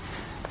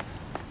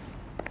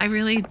 I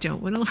really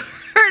don't want to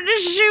learn to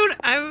shoot.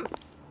 I'm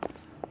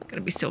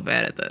gonna be so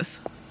bad at this.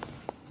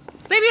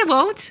 Maybe I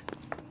won't.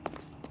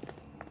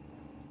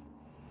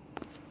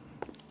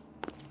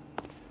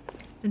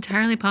 It's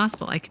entirely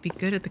possible I could be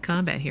good at the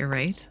combat here,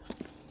 right?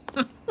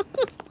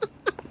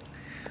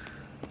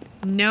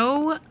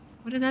 No,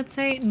 what did that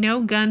say?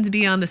 No guns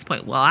beyond this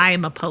point. Well, I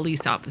am a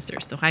police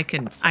officer, so I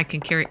can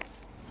carry. Are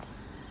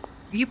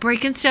you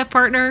breaking stuff,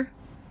 partner?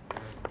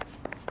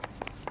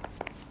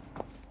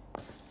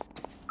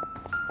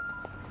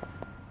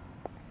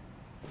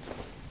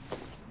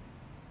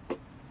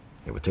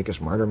 It would take a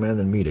smarter man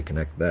than me to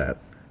connect that.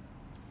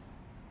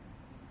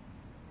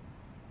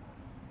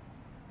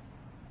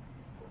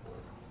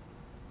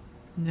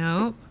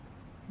 Nope.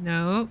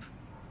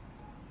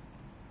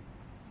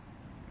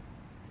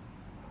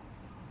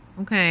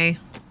 Okay.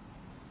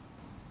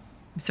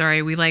 I'm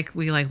sorry, we like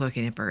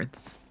looking at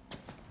birds.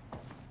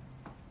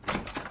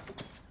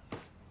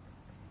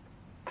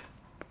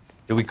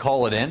 Do we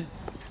call it in?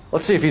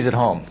 Let's see if he's at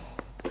home.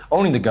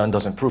 Owning the gun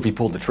doesn't prove he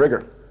pulled the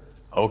trigger.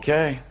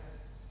 Okay.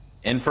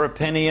 In for a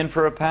penny, in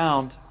for a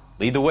pound.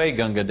 Lead the way,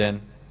 Gunga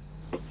Din.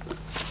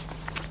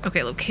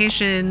 Okay,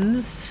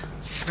 locations,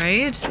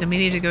 right? Then we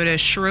need to go to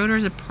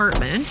Schroeder's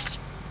apartment.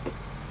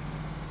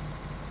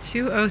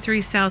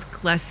 203 South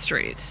Glass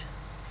Street.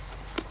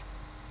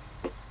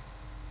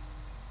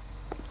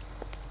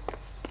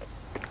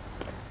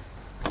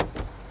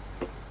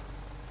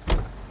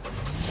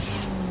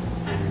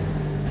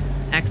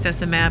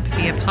 Access a map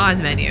via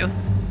pause menu.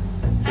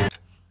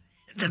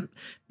 The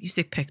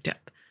music picked up.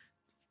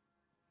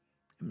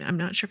 I'm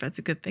not sure if that's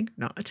a good thing or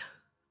not.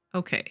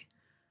 Okay.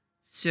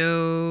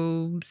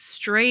 So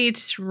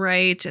straight,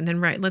 right, and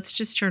then right. Let's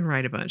just turn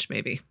right a bunch,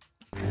 maybe.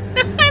 I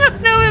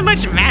don't know how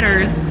much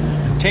matters.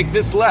 Take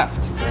this left.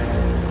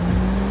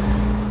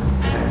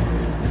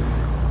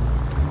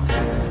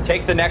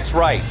 Take the next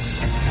right.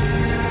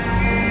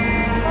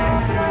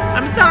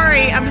 I'm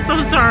sorry. I'm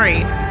so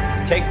sorry.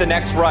 Take the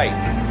next right.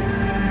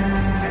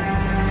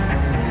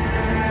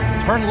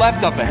 Turn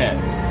left up ahead.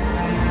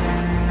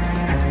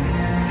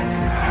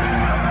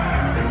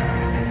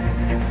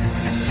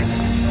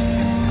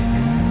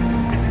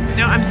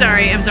 No, I'm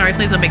sorry. I'm sorry.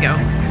 Please let me go.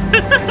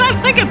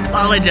 I'm like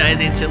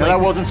apologizing to Now, that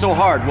wasn't so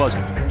hard, was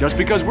it? Just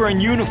because we're in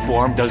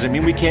uniform doesn't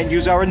mean we can't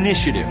use our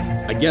initiative.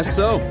 I guess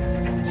so.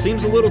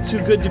 Seems a little too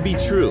good to be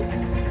true.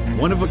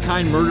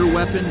 One-of-a-kind murder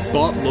weapon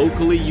bought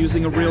locally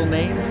using a real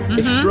name?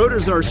 If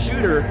Schroeder's our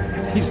shooter,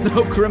 he's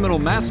no criminal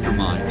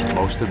mastermind.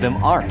 Most of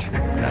them aren't.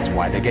 That's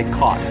why they get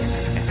caught.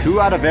 2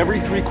 out of every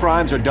 3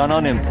 crimes are done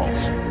on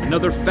impulse.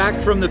 Another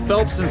fact from the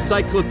Phelps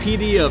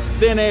Encyclopedia of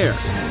Thin Air.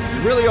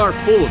 You really are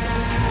full of it.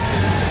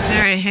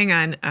 All right, hang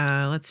on.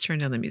 Let's turn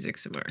down the music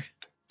some more.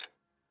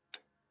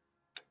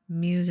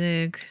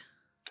 Music.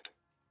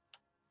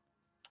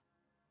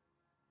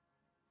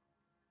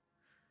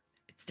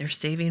 They're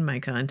saving my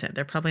content.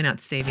 They're probably not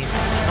saving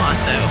the spot,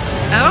 though.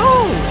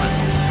 Oh!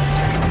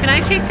 Can I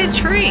take the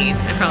train?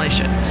 I probably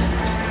shouldn't.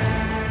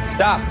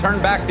 Stop.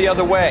 Turn back the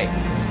other way.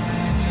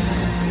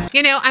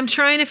 You know, I'm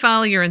trying to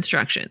follow your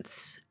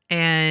instructions.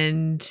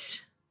 And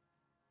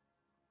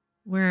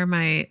where am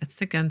I? That's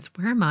the guns.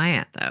 Where am I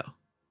at, though?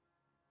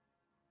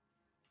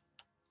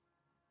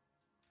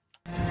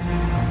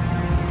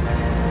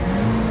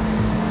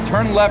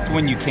 Turn left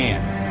when you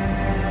can.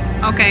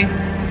 Okay.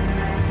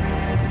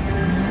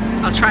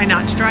 I'll try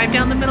not to drive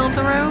down the middle of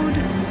the road.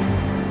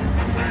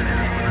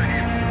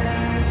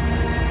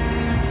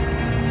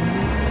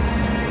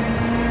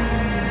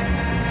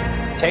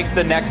 Take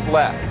the next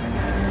left.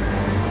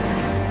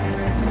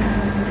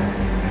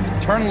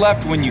 Turn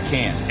left when you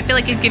can. I feel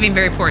like he's giving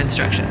very poor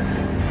instructions.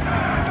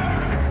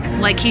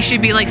 Like he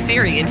should be like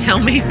Siri and tell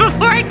me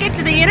before I get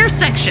to the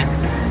intersection.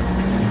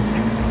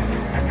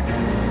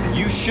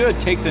 You should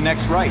take the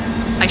next right.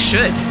 I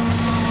should.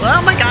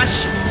 Oh my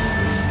gosh.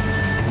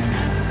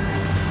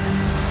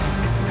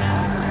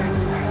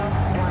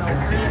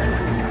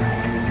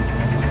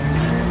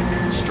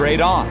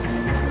 Straight on.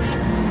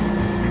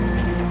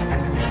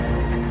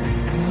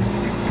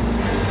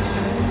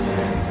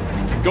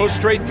 Go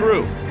straight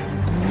through.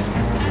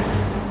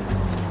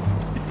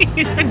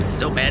 I'm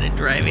so bad at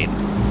driving.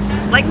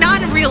 Like,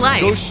 not in real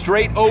life. Go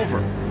straight over.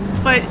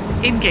 But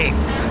in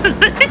games.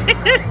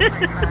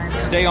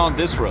 Stay on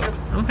this road.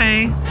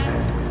 Okay.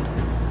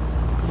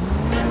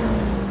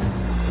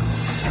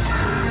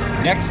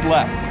 Next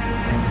left.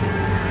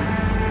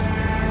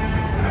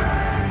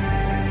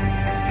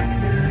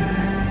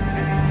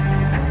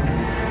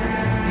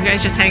 You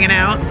guys just hanging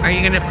out? Are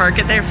you going to park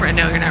it there?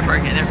 No, you're not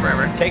parking it there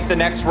forever. Take the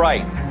next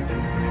right.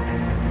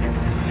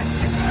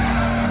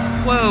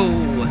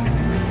 Whoa.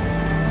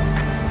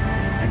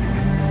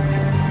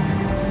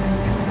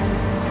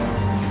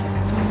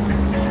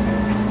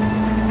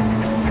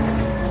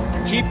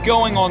 Keep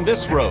going on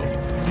this road.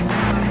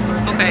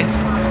 Okay.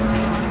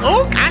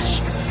 Oh,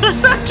 gosh.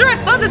 Let's not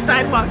drive on the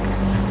sidewalk.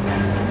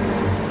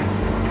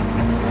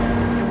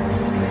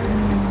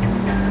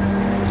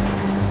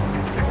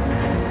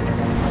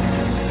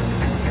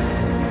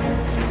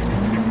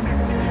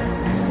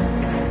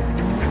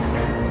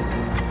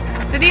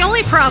 So the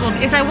only problem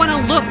is I want to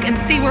look and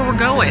see where we're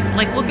going.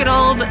 Like, look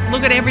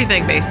at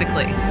everything,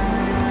 basically.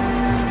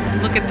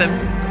 Look at the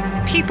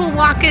people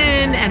walking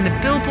and the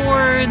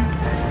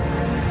billboards.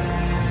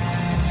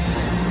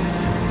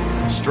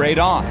 Straight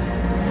on.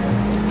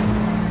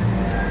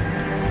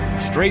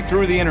 Straight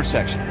through the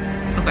intersection.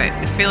 Okay,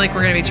 I feel like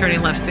we're going to be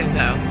turning left soon,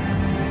 though.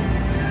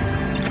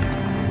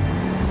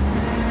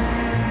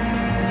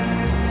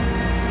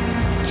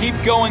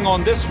 Keep going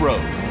on this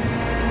road.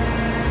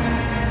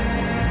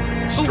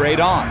 Straight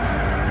on.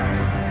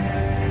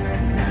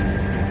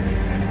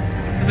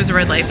 It was a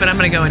red light, but I'm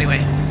going to go anyway.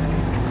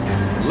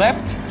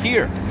 Left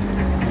here.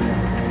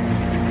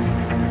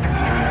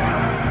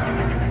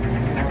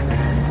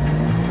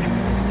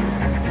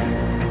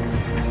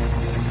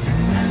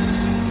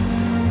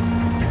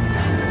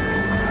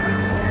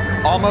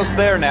 Almost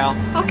there now.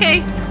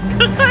 Okay.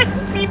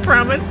 You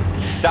promise.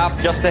 Stop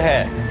just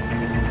ahead.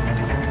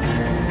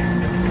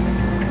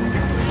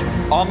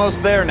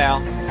 Almost there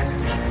now.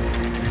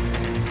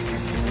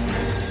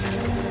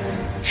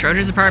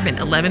 Schroeder's apartment,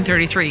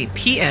 11:33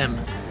 p.m.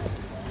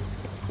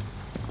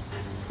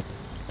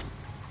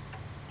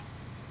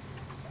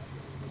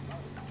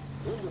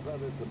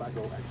 Independent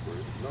tobacco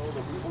experts know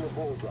the people of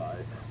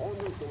Bullseye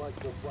only select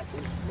the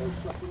freshest,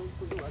 most succulent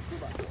to direct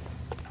tobacco.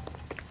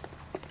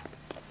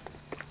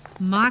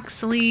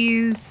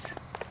 Moxley's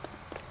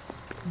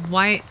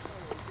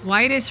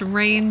widest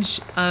range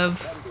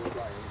of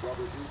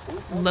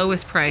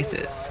lowest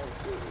prices.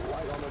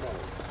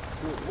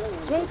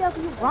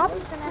 J.W.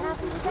 Robinson and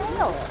happy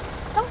sale.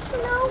 Don't you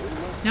know?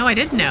 No, I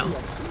didn't know.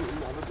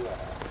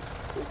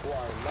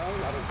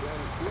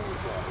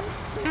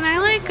 Can I,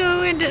 like,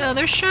 go into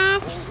other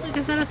shops? Like,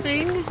 is that a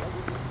thing?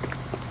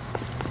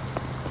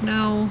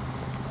 No.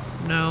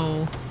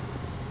 No.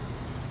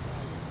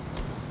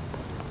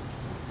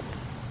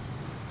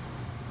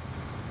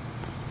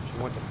 She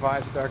wants a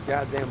 5-star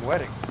goddamn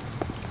wedding.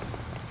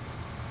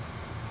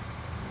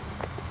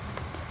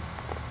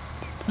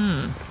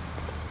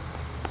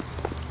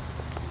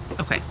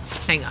 Okay,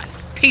 hang on.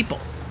 People.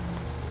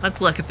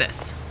 Let's look at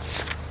this.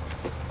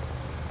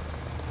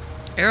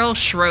 Errol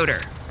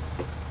Schroeder.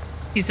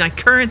 He's my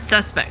current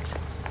suspect.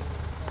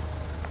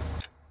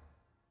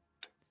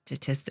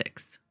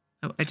 Statistics.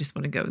 Oh, I just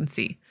want to go and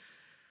see.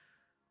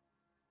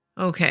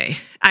 Okay.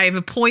 I have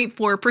a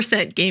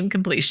 0.4% game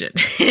completion.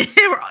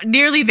 We're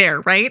nearly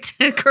there, right?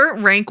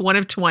 Current rank 1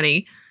 of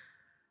 20.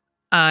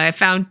 I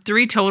found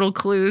 3 total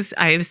clues.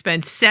 I have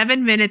spent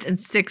 7 minutes and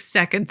 6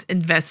 seconds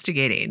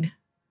investigating.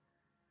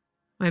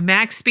 My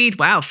max speed,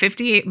 wow,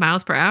 58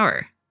 miles per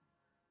hour.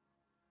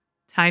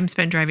 Time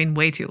spent driving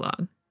way too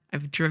long.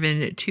 I've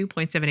driven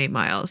 2.78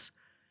 miles.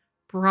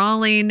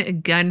 Brawling,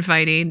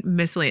 gunfighting,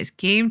 miscellaneous.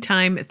 Game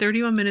time,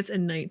 31 minutes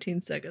and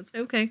 19 seconds.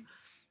 Okay.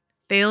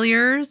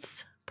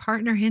 Failures,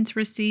 partner hints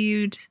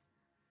received,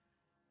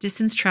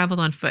 distance traveled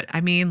on foot. I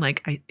mean,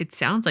 like, it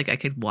sounds like I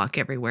could walk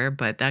everywhere,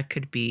 but that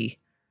could be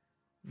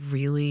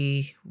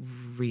really,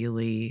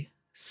 really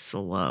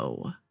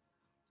slow.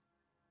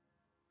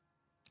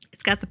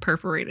 It's got the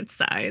perforated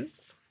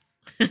sides.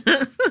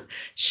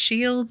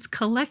 Shields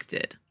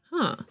collected.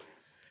 Huh.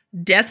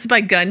 Deaths by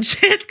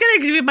gunshot. It's going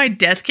to give me my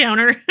death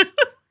counter.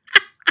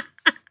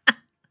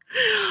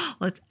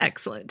 Well, it's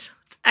excellent.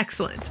 It's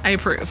excellent. I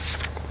approve.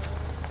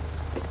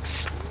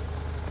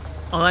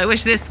 Although I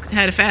wish this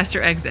had a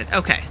faster exit.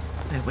 Okay.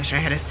 I wish I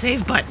had a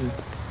save button.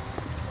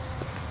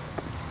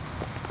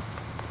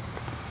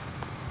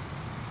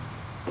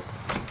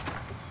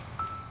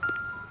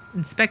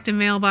 Inspect a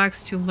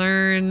mailbox to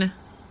learn.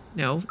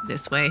 No,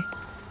 this way.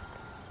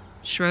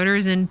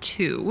 Schroeder's in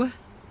 2.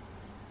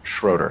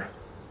 Schroeder,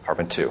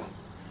 apartment 2.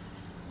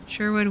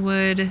 Sherwood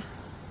Wood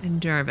and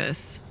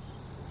Jarvis.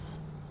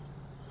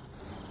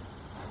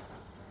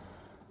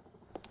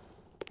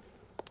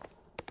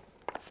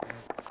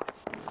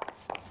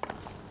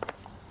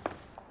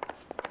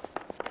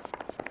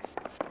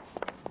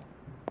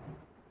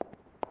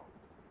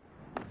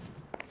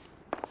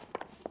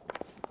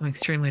 I'm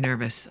extremely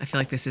nervous. I feel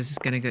like this is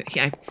going to go...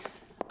 Yeah,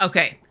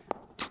 okay.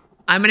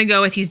 I'm going to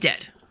go with he's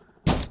dead.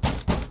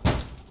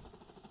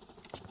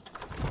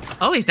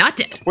 Oh, he's not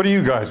dead. What do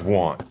you guys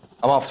want?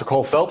 I'm Officer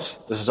Cole Phelps.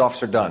 This is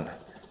Officer Dunn,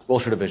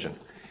 Wilshire Division.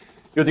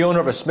 You're the owner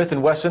of a Smith &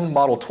 Wesson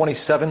Model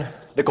 27,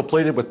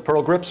 nickel-plated with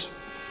pearl grips?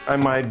 I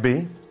might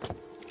be.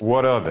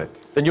 What of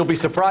it? Then you'll be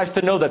surprised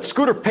to know that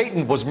Scooter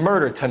Payton was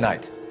murdered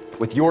tonight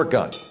with your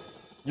gun.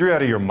 You're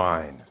out of your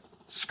mind.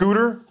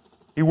 Scooter?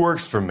 He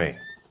works for me.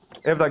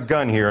 I have that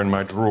gun here in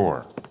my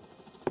drawer.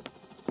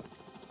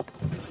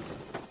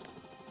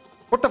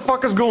 What the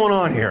fuck is going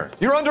on here?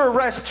 You're under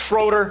arrest,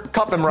 Schroeder.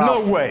 Cuff him,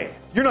 Ralph. No way.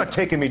 You're not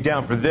taking me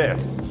down for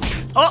this.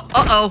 Oh,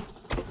 uh-oh.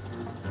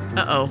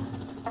 Uh-oh.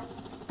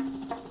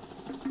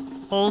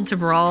 Hold to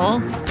brawl.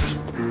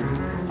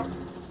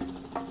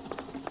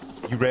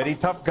 You ready,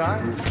 tough guy?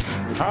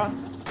 Huh?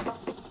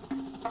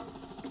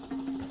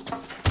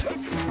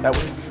 That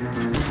way.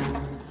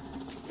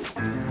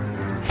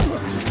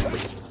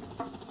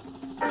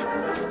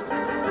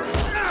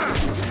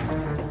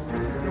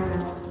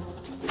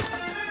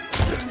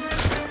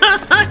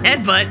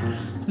 Headbutt.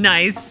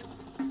 Nice.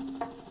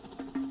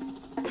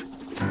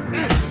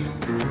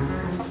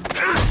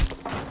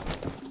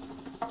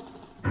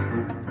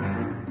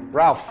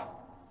 Ralph,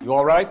 you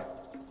all right?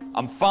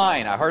 I'm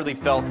fine. I hardly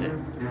felt it.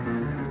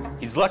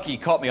 He's lucky he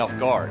caught me off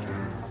guard.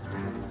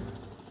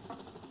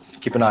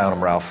 Keep an eye on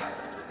him, Ralph.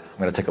 I'm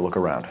going to take a look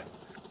around.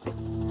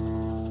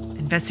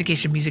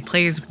 Investigation music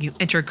plays when you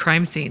enter a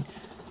crime scene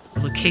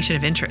or location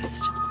of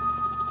interest.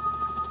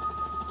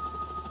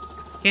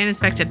 Can't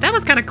inspect it. That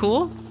was kind of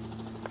cool.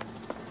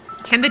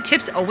 Can the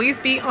tips always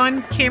be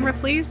on camera,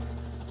 please?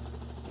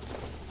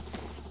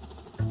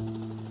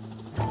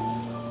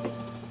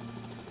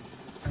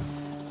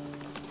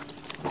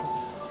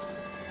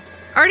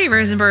 Artie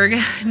Rosenberg,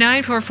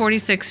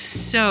 9/4/46.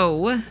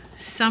 So,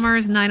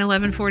 Summers,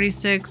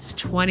 9/11/46.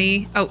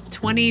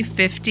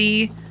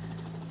 2050.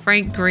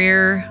 Frank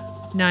Greer,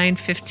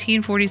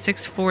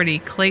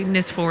 9/15/46. Clayton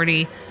is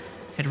 40.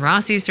 Ed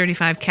Rossi is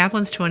 35.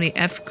 Kaplan's 20.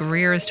 F.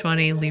 Greer is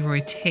 20.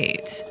 Leroy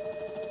Tate.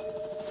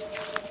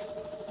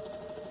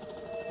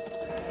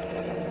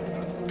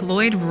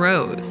 Floyd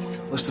Rose.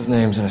 List of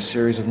names and a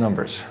series of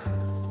numbers.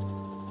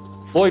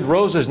 Floyd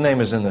Rose's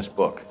name is in this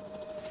book.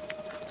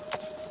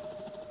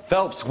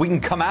 Phelps, we can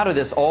come out of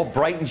this all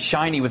bright and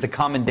shiny with a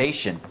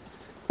commendation.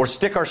 Or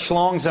stick our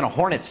schlongs in a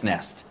hornet's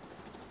nest.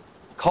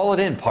 Call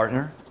it in,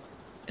 partner.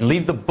 And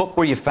leave the book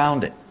where you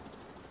found it.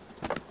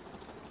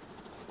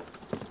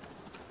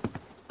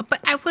 But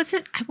I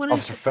wanted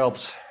Officer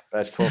Phelps,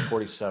 badge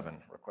 1247,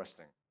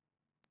 requesting.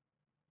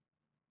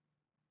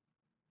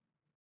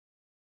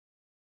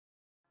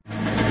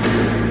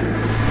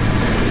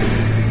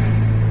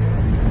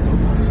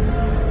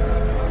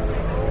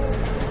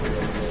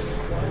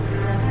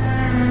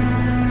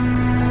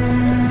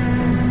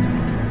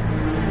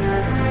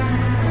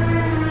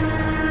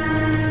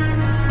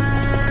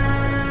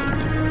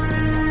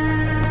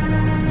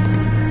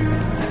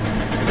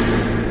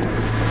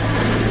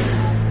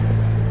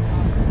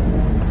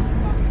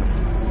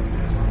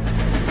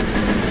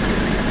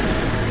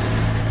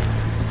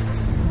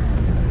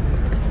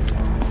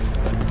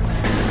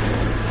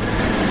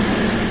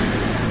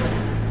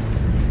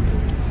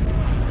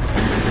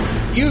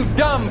 You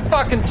dumb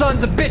fucking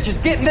sons of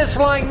bitches, get in this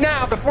line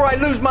now before I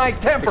lose my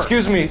temper.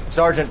 Excuse me,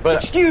 Sergeant, but...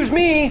 Excuse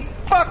me?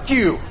 Fuck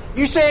you.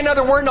 You say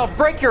another word and I'll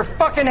break your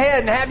fucking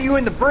head and have you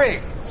in the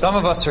brig. Some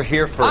of us are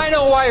here for... I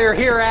know why you're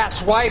here,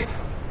 asswipe.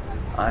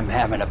 I'm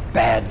having a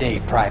bad day,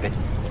 Private.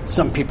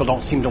 Some people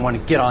don't seem to want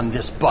to get on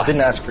this bus.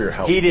 Didn't ask for your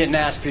help. He didn't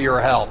ask for your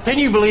help. Can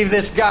you believe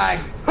this guy?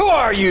 Who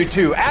are you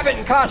two? Abbott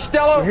and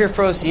Costello? We're here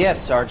for OCS,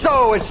 Sergeant.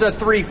 So it's the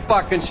three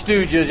fucking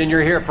stooges and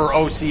you're here for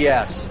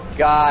OCS.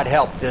 God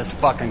help this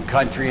fucking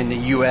country and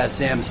the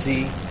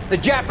USMC. The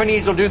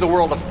Japanese will do the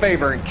world a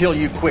favor and kill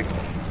you quickly.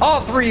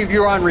 All three of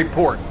you are on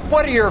report.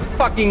 What are your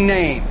fucking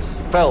names?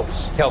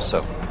 Phelps.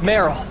 Kelso.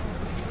 Merrill.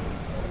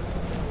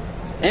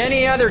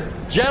 Any other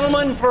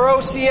gentlemen for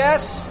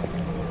OCS?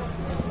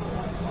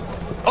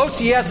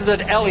 OCS is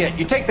at Elliott.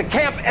 You take the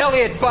Camp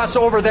Elliott bus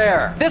over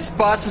there. This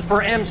bus is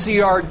for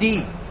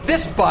MCRD.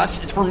 This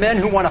bus is for men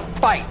who want to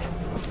fight.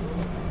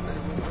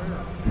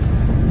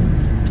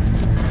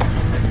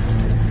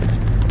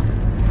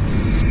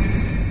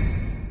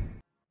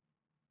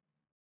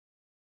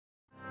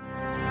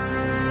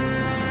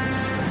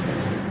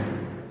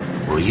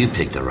 Well, you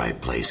picked the right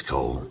place,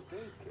 Cole.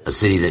 A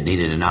city that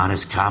needed an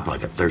honest cop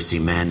like a thirsty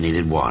man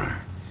needed water.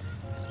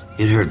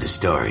 You'd heard the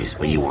stories,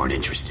 but you weren't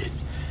interested.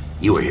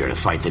 You were here to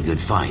fight the good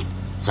fight,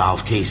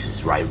 solve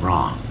cases, right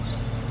wrongs.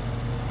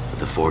 But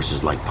the force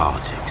is like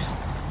politics.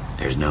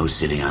 There's no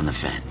sitting on the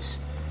fence.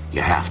 You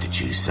have to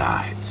choose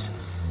sides.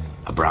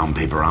 A brown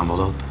paper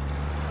envelope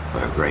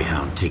or a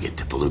Greyhound ticket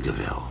to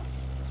Palookaville.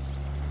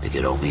 It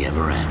could only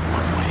ever end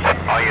one way.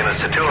 All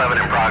units to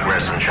 211 in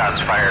progress and shots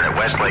fired at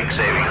Westlake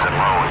Savings and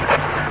Loan,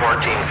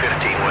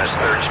 1415 West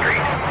 3rd Street.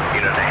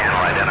 Unit to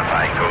handle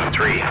identify code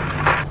 3.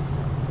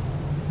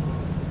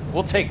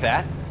 We'll take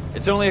that.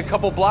 It's only a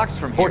couple blocks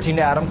from here. 14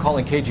 Adam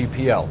calling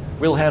KGPL.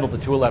 We'll handle the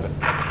 211.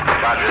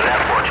 Roger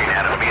that, 14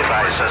 Adam. Be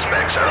advised,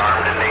 suspects are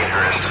armed and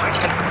dangerous.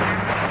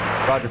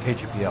 Roger,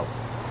 KGPL.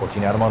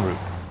 14 Adam en route.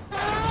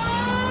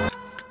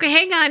 Okay,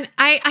 hang on.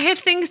 I have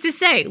things to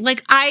say.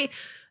 Like,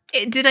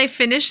 did I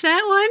finish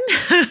that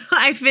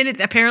one?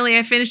 Apparently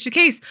I finished the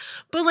case.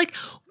 But like,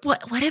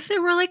 what if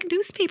there were like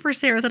newspapers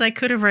there that I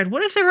could have read?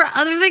 What if there were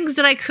other things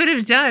that I could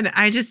have done?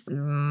 I just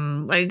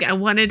I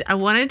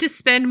wanted to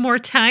spend more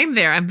time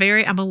there. I'm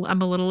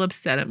a little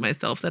upset at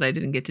myself that I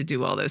didn't get to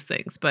do all those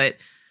things. But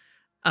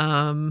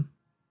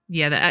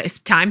yeah, that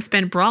time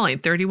spent brawling,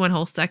 31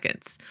 whole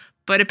seconds.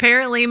 But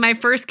apparently my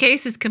first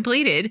case is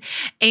completed,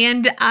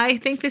 and I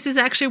think this is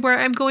actually where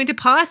I'm going to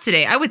pause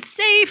today. I would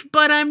save,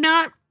 but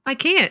I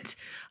can't.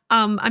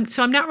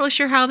 So I'm not really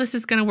sure how this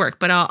is going to work,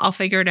 but I'll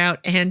figure it out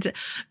and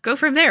go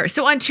from there.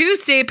 So on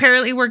Tuesday,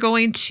 apparently we're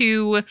going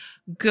to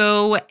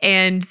go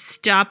and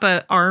stop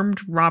a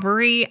armed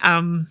robbery.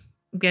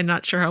 Again,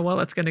 not sure how well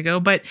that's going to go,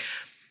 but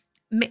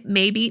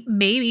maybe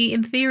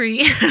in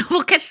theory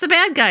we'll catch the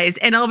bad guys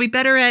and I'll be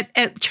better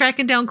at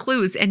tracking down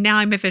clues. And now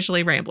I'm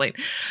officially rambling.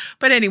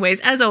 But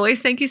anyways, as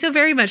always, thank you so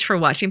very much for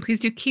watching. Please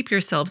do keep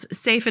yourselves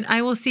safe, and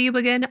I will see you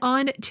again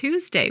on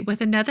Tuesday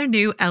with another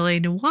new LA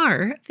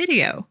Noire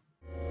video.